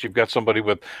chemistry of this, you've got somebody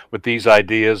with these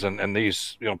ideas and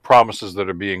these promises that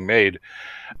are being made.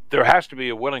 There has to be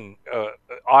a willing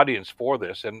audience for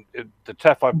this, and the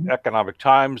tough economic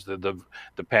times, the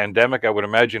pandemic, I would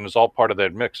imagine, is all part of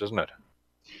that mix, isn't it?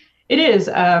 It is.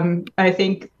 I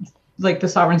think, like the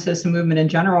sovereign citizen movement in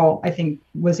general, I think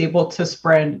was able to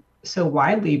spread so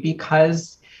widely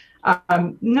because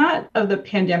not of the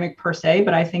pandemic per se,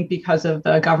 but I think because of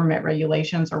the government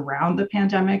regulations around the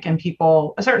pandemic, and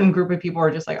a certain group of people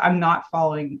are just like, I'm not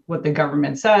following what the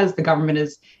government says. The government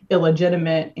is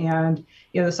illegitimate. And,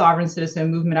 the sovereign citizen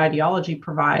movement ideology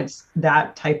provides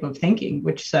that type of thinking,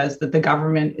 which says that the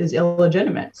government is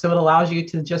illegitimate. So it allows you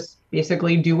to just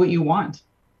basically do what you want.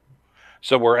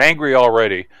 So we're angry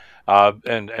already.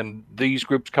 And these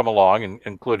groups come along,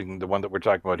 including the one that we're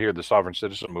talking about here, the sovereign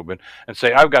citizen movement, and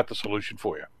say, I've got the solution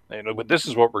for you. But this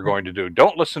is what we're going to do.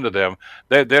 Don't listen to them.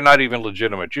 They're not even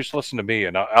legitimate. Just listen to me,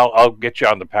 and I'll get you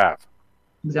on the path.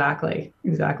 Exactly.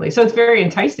 So it's very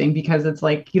enticing because it's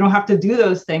like, you don't have to do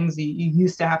those things you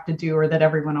used to have to do or that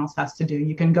everyone else has to do.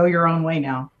 You can go your own way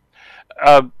now.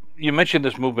 You mentioned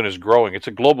this movement is growing. It's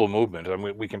a global movement. I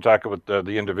mean, we can talk about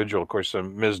the individual, of course,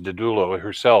 Ms. Didulo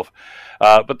herself,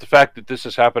 but the fact that this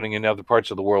is happening in other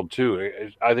parts of the world too,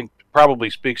 I think probably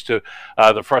speaks to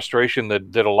the frustration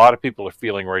that a lot of people are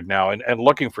feeling right now and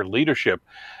looking for leadership.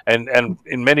 And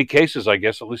in many cases, I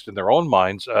guess, at least in their own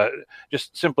minds,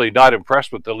 just simply not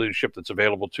impressed with the leadership that's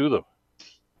available to them.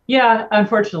 Yeah,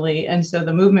 unfortunately. And so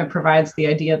the movement provides the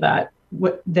idea that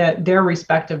their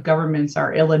respective governments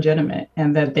are illegitimate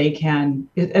and that they can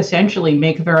essentially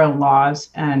make their own laws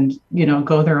and,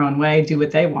 go their own way, do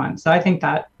what they want. So I think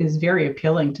that is very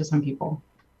appealing to some people.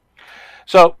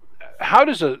 So how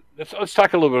does let's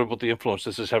talk a little bit about the influence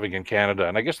this is having in Canada.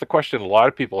 And I guess the question a lot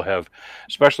of people have,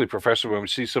 especially Professor, when we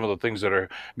see some of the things that are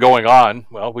going on.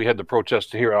 Well, we had the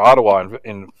protest here in Ottawa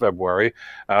in February.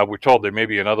 We're told there may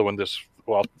be another one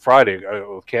Friday,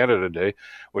 Canada Day.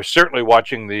 We're certainly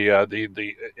watching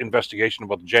the investigation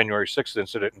about the January 6th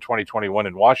incident in 2021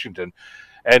 in Washington,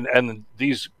 and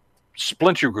these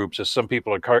splinter groups, as some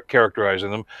people are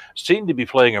characterizing them, seem to be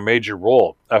playing a major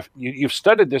role. You've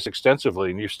studied this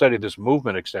extensively, and you've studied this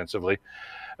movement extensively.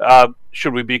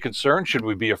 Should we be concerned? Should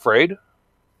we be afraid?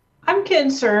 I'm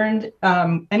concerned.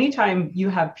 Anytime you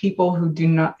have people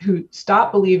who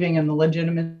stop believing in the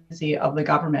legitimacy of the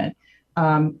government,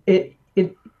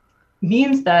 it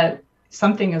means that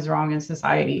something is wrong in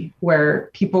society where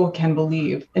people can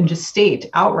believe and just state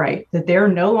outright that they're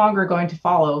no longer going to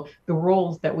follow the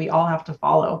rules that we all have to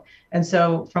follow. And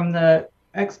so from the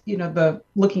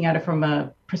looking at it from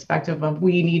a perspective of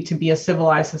we need to be a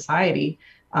civilized society,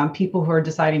 people who are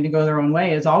deciding to go their own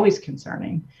way is always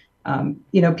concerning.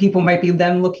 People might be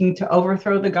then looking to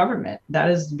overthrow the government. That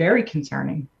is very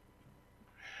concerning.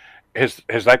 Has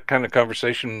that kind of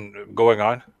conversation going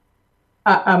on?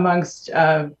 Amongst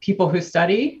people who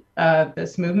study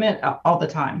this movement all the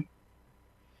time.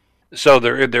 So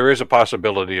there is a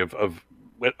possibility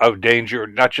of danger,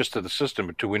 not just to the system,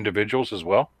 but to individuals as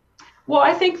well? Well,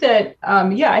 I think that,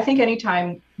 I think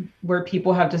anytime where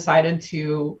people have decided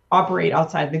to operate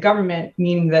outside the government,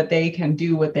 meaning that they can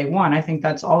do what they want. I think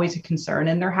that's always a concern.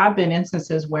 And there have been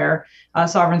instances where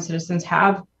sovereign citizens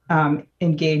have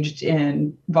engaged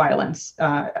in violence.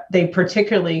 They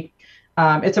particularly,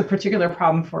 it's a particular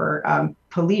problem for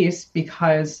police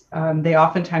because they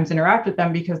oftentimes interact with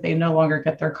them because they no longer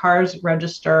get their cars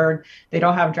registered. They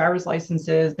don't have driver's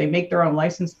licenses. They make their own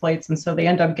license plates. And so they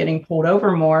end up getting pulled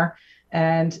over more.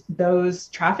 And those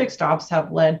traffic stops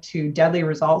have led to deadly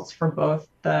results for both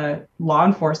the law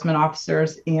enforcement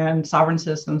officers and sovereign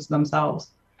citizens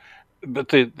themselves. But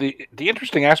the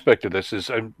interesting aspect of this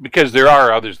is because there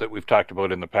are others that we've talked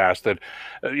about in the past that,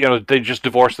 they just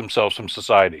divorce themselves from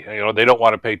society. They don't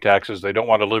want to pay taxes. They don't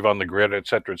want to live on the grid, et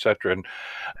cetera, et cetera.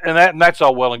 And that's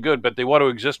all well and good, but they want to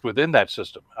exist within that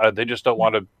system. They just don't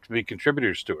want to be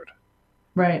contributors to it.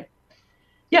 Right.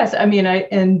 Yes, I mean,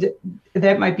 and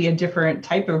that might be a different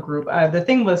type of group. The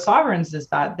thing with sovereigns is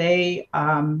that they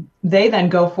then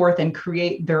go forth and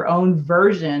create their own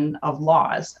version of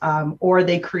laws, or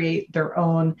they create their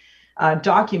own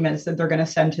documents that they're going to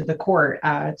send to the court.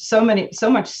 So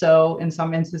much so, in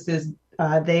some instances,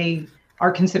 they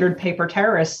are considered paper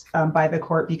terrorists by the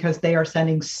court because they are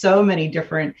sending so many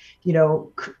different,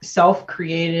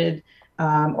 self-created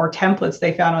or templates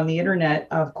they found on the internet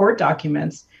of court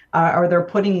documents. Or they're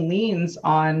putting liens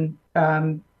on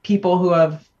people who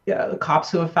have cops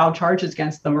who have filed charges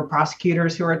against them or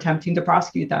prosecutors who are attempting to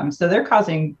prosecute them. So they're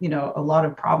causing, a lot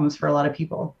of problems for a lot of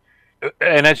people.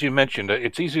 And as you mentioned,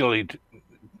 it's easily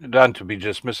done to be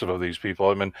dismissive of these people.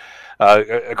 I mean,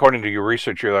 according to your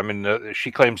research here, she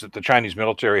claims that the Chinese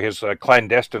military has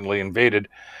clandestinely invaded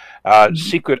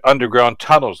secret underground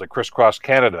tunnels that crisscross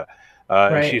Canada.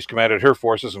 Right. And she's commanded her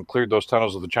forces and cleared those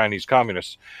tunnels of the Chinese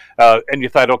communists. And you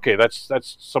thought, okay,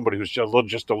 that's somebody who's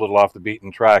just a little off the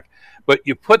beaten track. But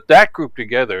you put that group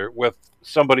together with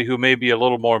somebody who may be a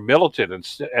little more militant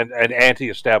and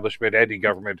anti-establishment,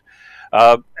 anti-government,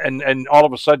 and all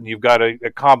of a sudden you've got a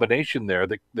combination there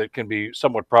that can be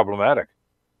somewhat problematic.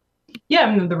 Yeah,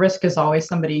 I mean, the risk is always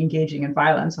somebody engaging in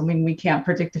violence. I mean, we can't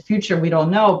predict the future. We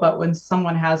don't know. But when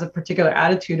someone has a particular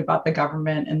attitude about the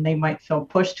government and they might feel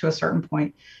pushed to a certain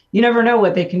point, you never know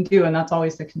what they can do. And that's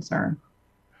always the concern.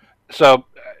 So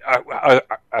are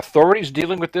authorities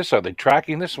dealing with this? Are they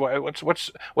tracking this?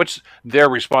 What's their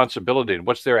responsibility and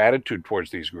what's their attitude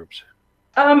towards these groups?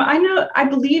 I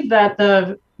believe that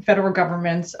the federal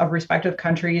governments of respective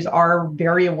countries are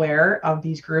very aware of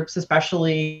these groups,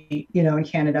 especially, in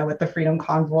Canada with the Freedom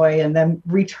Convoy and them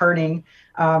returning.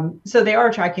 So they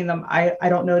are tracking them. I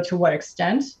don't know to what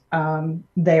extent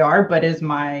they are, but it is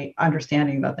my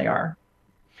understanding that they are.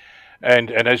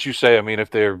 And as you say, I mean, if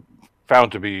they're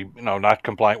found to be, not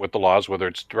compliant with the laws, whether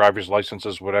it's driver's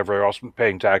licenses, whatever else,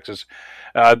 paying taxes,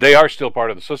 they are still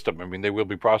part of the system. I mean, they will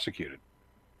be prosecuted.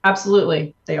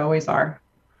 Absolutely. They always are.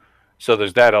 So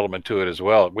there's that element to it as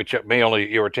well, which may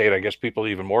only irritate, I guess, people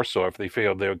even more so if they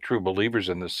feel they're true believers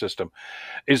in this system.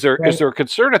 Is there a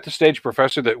concern at the stage,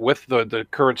 Professor, that with the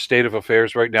current state of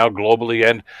affairs right now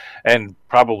globally and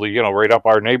probably, right up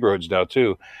our neighborhoods now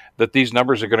too, that these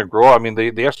numbers are going to grow? I mean,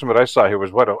 the estimate I saw here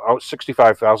was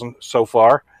 65,000 so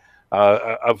far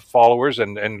of followers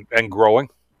and growing?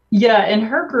 Yeah, in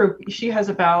her group, she has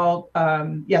about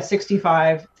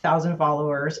 65,000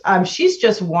 followers. She's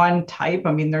just one type.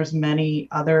 I mean, there's many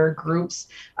other groups.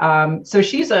 So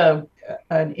she's an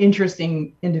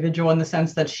interesting individual in the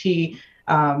sense that she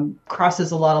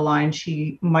crosses a lot of lines.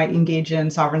 She might engage in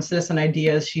sovereign citizen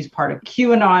ideas. She's part of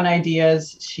QAnon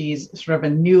ideas. She's sort of a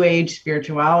new age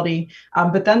spirituality.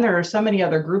 But then there are so many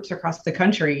other groups across the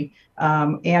country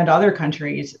and other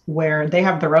countries where they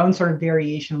have their own sort of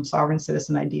variation of sovereign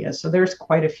citizen ideas. So there's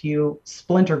quite a few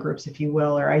splinter groups, if you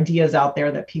will, or ideas out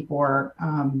there that people are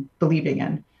believing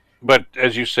in. But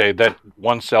as you say, that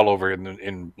one cell over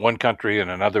in one country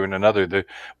and another in another.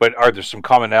 But are there some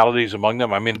commonalities among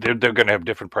them? I mean, they're going to have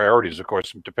different priorities, of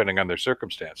course, depending on their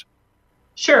circumstance.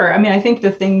 Sure. I mean, I think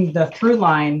the through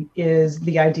line is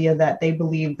the idea that they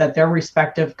believe that their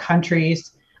respective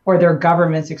countries or their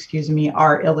governments,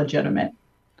 are illegitimate.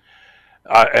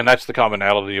 And that's the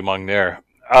commonality among there.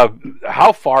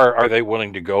 How far are they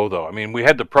willing to go, though? I mean, we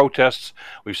had the protests.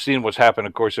 We've seen what's happened,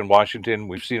 of course, in Washington.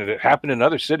 We've seen it happen in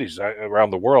other cities around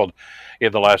the world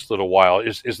in the last little while.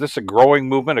 Is this a growing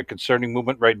movement, a concerning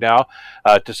movement right now,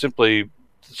 to simply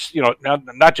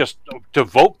not just to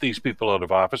vote these people out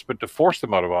of office, but to force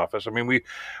them out of office. I mean, we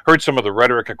heard some of the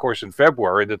rhetoric, of course, in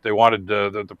February that they wanted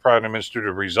the prime minister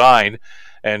to resign,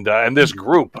 and this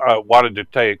group wanted to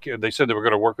take. They said they were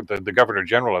going to work with the governor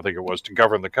general, I think it was, to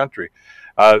govern the country.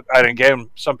 And again,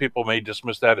 some people may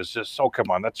dismiss that as just, oh, come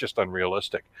on, that's just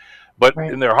unrealistic. But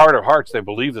in their heart of hearts, they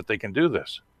believe that they can do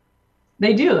this.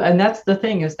 They do, and that's the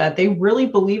thing, is that they really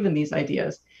believe in these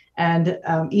ideas. And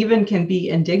even can be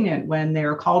indignant when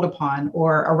they're called upon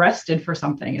or arrested for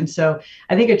something. And so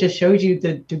I think it just shows you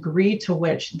the degree to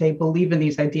which they believe in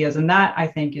these ideas. And that, I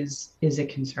think, is a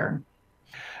concern.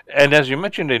 And as you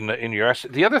mentioned in your essay,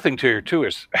 the other thing too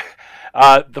is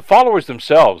the followers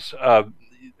themselves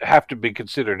have to be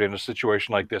considered in a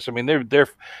situation like this. I mean,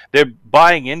 they're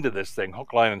buying into this thing,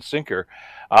 hook, line, and sinker,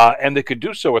 and they could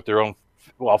do so at their own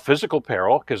physical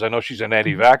peril, because I know she's an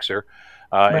anti-vaxxer.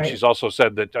 And she's also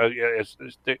said that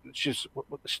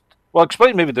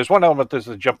explain maybe. There's one element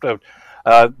that jumped out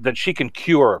that she can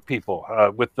cure people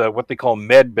with what they call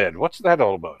medbed. What's that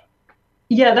all about?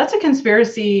 Yeah, that's a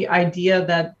conspiracy idea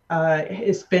that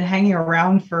has been hanging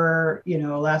around for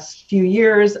last few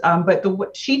years. But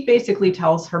she basically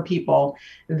tells her people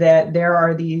that there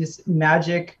are these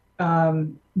magic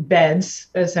beds,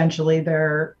 essentially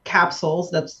they're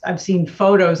capsules. I've seen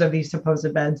photos of these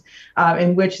supposed beds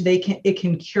in which it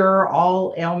can cure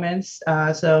all ailments.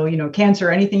 So cancer,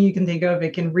 anything you can think of.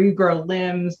 It can regrow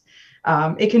limbs.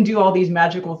 It can do all these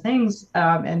magical things,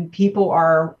 and people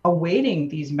are awaiting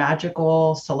these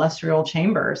magical celestial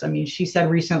chambers. I mean, she said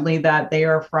recently that they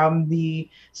are from the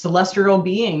celestial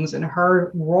beings, and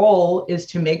her role is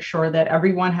to make sure that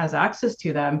everyone has access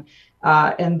to them.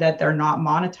 And that they're not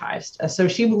monetized. So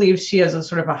she believes she has a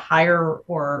sort of a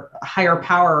higher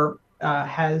power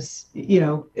has,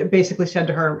 basically said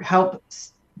to her, help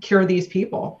cure these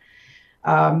people.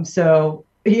 So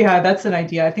yeah, that's an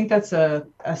idea. I think that's a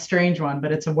strange one,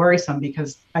 but it's a worrisome,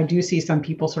 because I do see some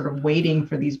people sort of waiting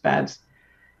for these beds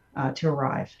to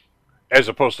arrive. As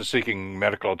opposed to seeking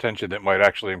medical attention that might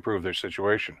actually improve their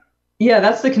situation. Yeah,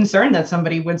 that's the concern, that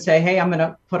somebody would say, hey, I'm going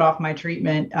to put off my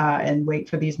treatment and wait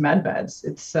for these med beds.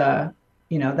 It's, that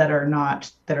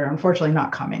are unfortunately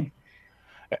not coming.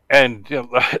 And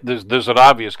there's an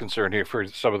obvious concern here for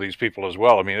some of these people as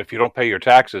well. I mean, if you don't pay your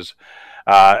taxes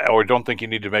or don't think you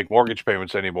need to make mortgage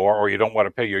payments anymore, or you don't want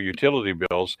to pay your utility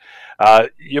bills,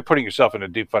 you're putting yourself in a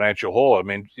deep financial hole. I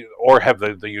mean, or have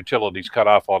the utilities cut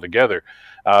off altogether.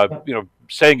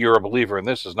 Saying you're a believer in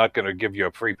this is not going to give you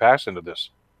a free pass into this.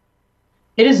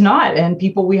 It is not. And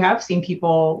we have seen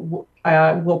people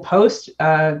will post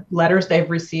letters they've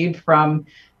received from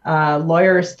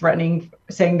lawyers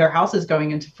saying their house is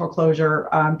going into foreclosure.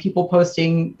 People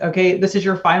posting, okay, this is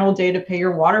your final day to pay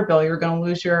your water bill. You're going to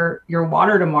lose your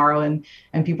water tomorrow. And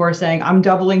people are saying, I'm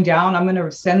doubling down. I'm going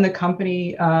to send the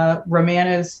company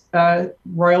Romana's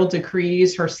royal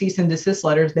decrees, her cease and desist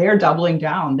letters. They are doubling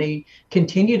down. They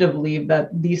continue to believe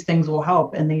that these things will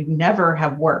help, and they never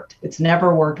have worked. It's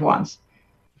never worked once.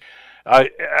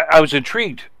 I was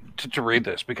intrigued to read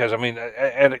this, because I mean,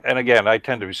 and again, I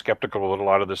tend to be skeptical of a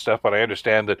lot of this stuff, but I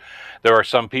understand that there are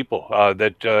some people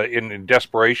that in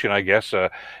desperation, I guess,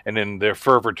 and in their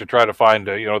fervor to try to find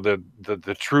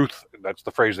the truth. That's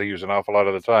the phrase they use an awful lot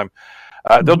of the time.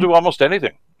 They'll do almost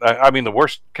anything. I mean, the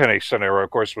worst kind of scenario, of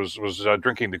course, was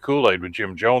drinking the Kool-Aid with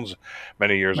Jim Jones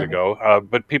many years ago.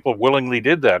 But people willingly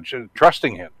did that,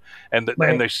 trusting him. And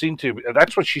they seem to.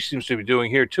 That's what she seems to be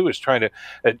doing here too, is trying to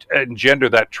engender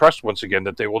that trust once again,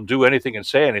 that they will do anything and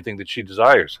say anything that she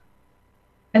desires.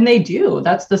 And they do.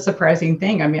 That's the surprising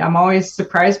thing. I mean, I'm always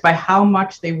surprised by how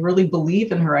much they really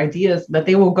believe in her ideas, that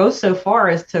they will go so far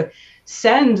as to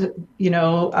send,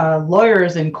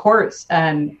 lawyers and courts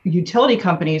and utility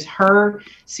companies her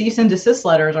cease and desist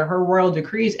letters or her royal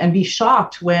decrees, and be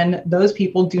shocked when those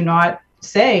people do not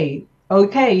say,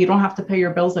 okay, you don't have to pay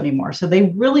your bills anymore. So they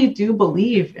really do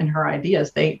believe in her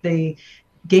ideas. They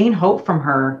gain hope from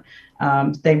her.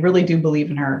 They really do believe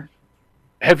in her.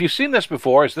 Have you seen this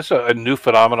before? Is this a new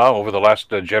phenomenon over the last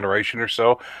generation or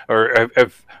so? Or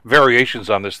have variations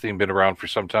on this theme been around for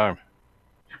some time?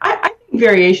 I think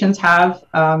variations have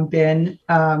been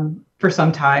for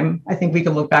some time. I think we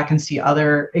could look back and see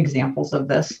other examples of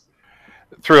this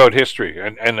throughout history,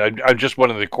 and I just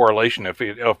wanted the correlation of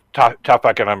tough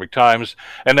economic times.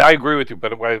 And I agree with you,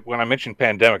 but when I mention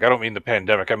pandemic, I don't mean the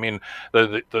pandemic. I mean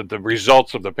the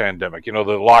results of the pandemic. The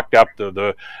locked up,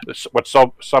 the what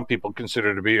some people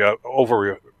consider to be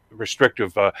over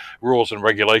restrictive rules and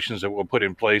regulations that were put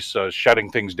in place, shutting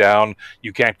things down.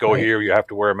 You can't go here. You have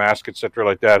to wear a mask, etc.,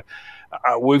 like that.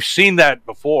 We've seen that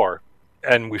before.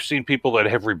 and we've seen people that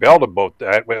have rebelled about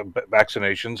that,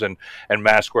 vaccinations and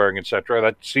mask wearing, etc.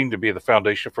 That seemed to be the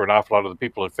foundation for an awful lot of the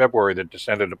people in February that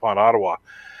descended upon Ottawa.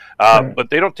 But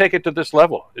they don't take it to this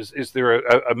level. Is there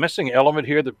a missing element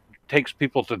here that takes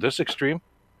people to this extreme?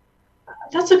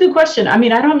 That's a good question. I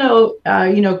mean, I don't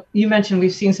know. You mentioned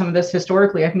we've seen some of this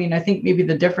historically. I mean, I think maybe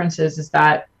the difference is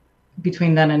that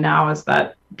between then and now is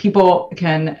that people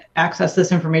can access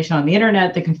this information on the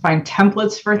internet. They can find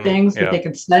templates for things that they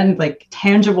can send, like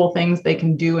tangible things they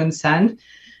can do and send.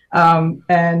 And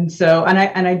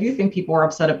I do think people are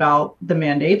upset about the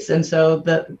mandates. And so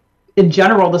in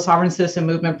general, the sovereign citizen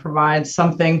movement provides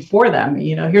something for them.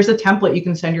 Here's a template you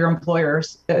can send your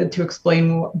employers to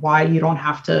explain why you don't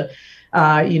have to,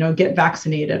 get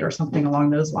vaccinated or something along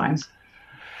those lines.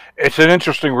 It's an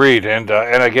interesting read, and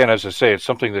again, as I say, it's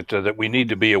something that we need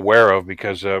to be aware of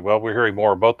because, we're hearing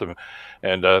more about them,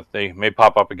 and they may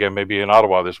pop up again, maybe in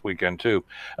Ottawa this weekend too.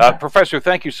 Professor,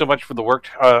 thank you so much for the work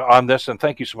on this, and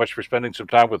thank you so much for spending some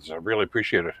time with us. I really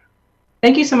appreciate it.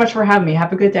 Thank you so much for having me.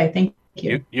 Have a good day. Thank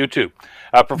you. You too.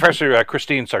 Professor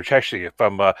Christine Sarcheshi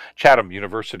from Chatham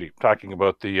University, talking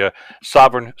about the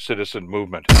sovereign citizen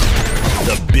movement.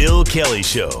 The Bill Kelly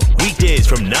Show, weekdays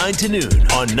from 9 to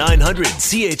noon on 900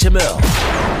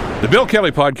 CHML. The Bill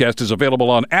Kelly Podcast is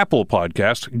available on Apple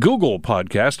Podcast, Google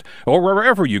Podcast, or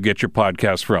wherever you get your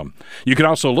podcasts from. You can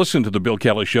also listen to The Bill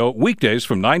Kelly Show weekdays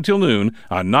from 9 till noon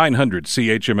on 900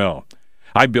 CHML.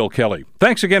 I'm Bill Kelly.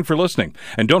 Thanks again for listening.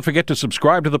 And don't forget to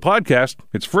subscribe to the podcast.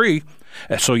 It's free,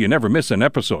 so you never miss an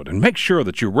episode. And make sure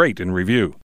that you rate and review.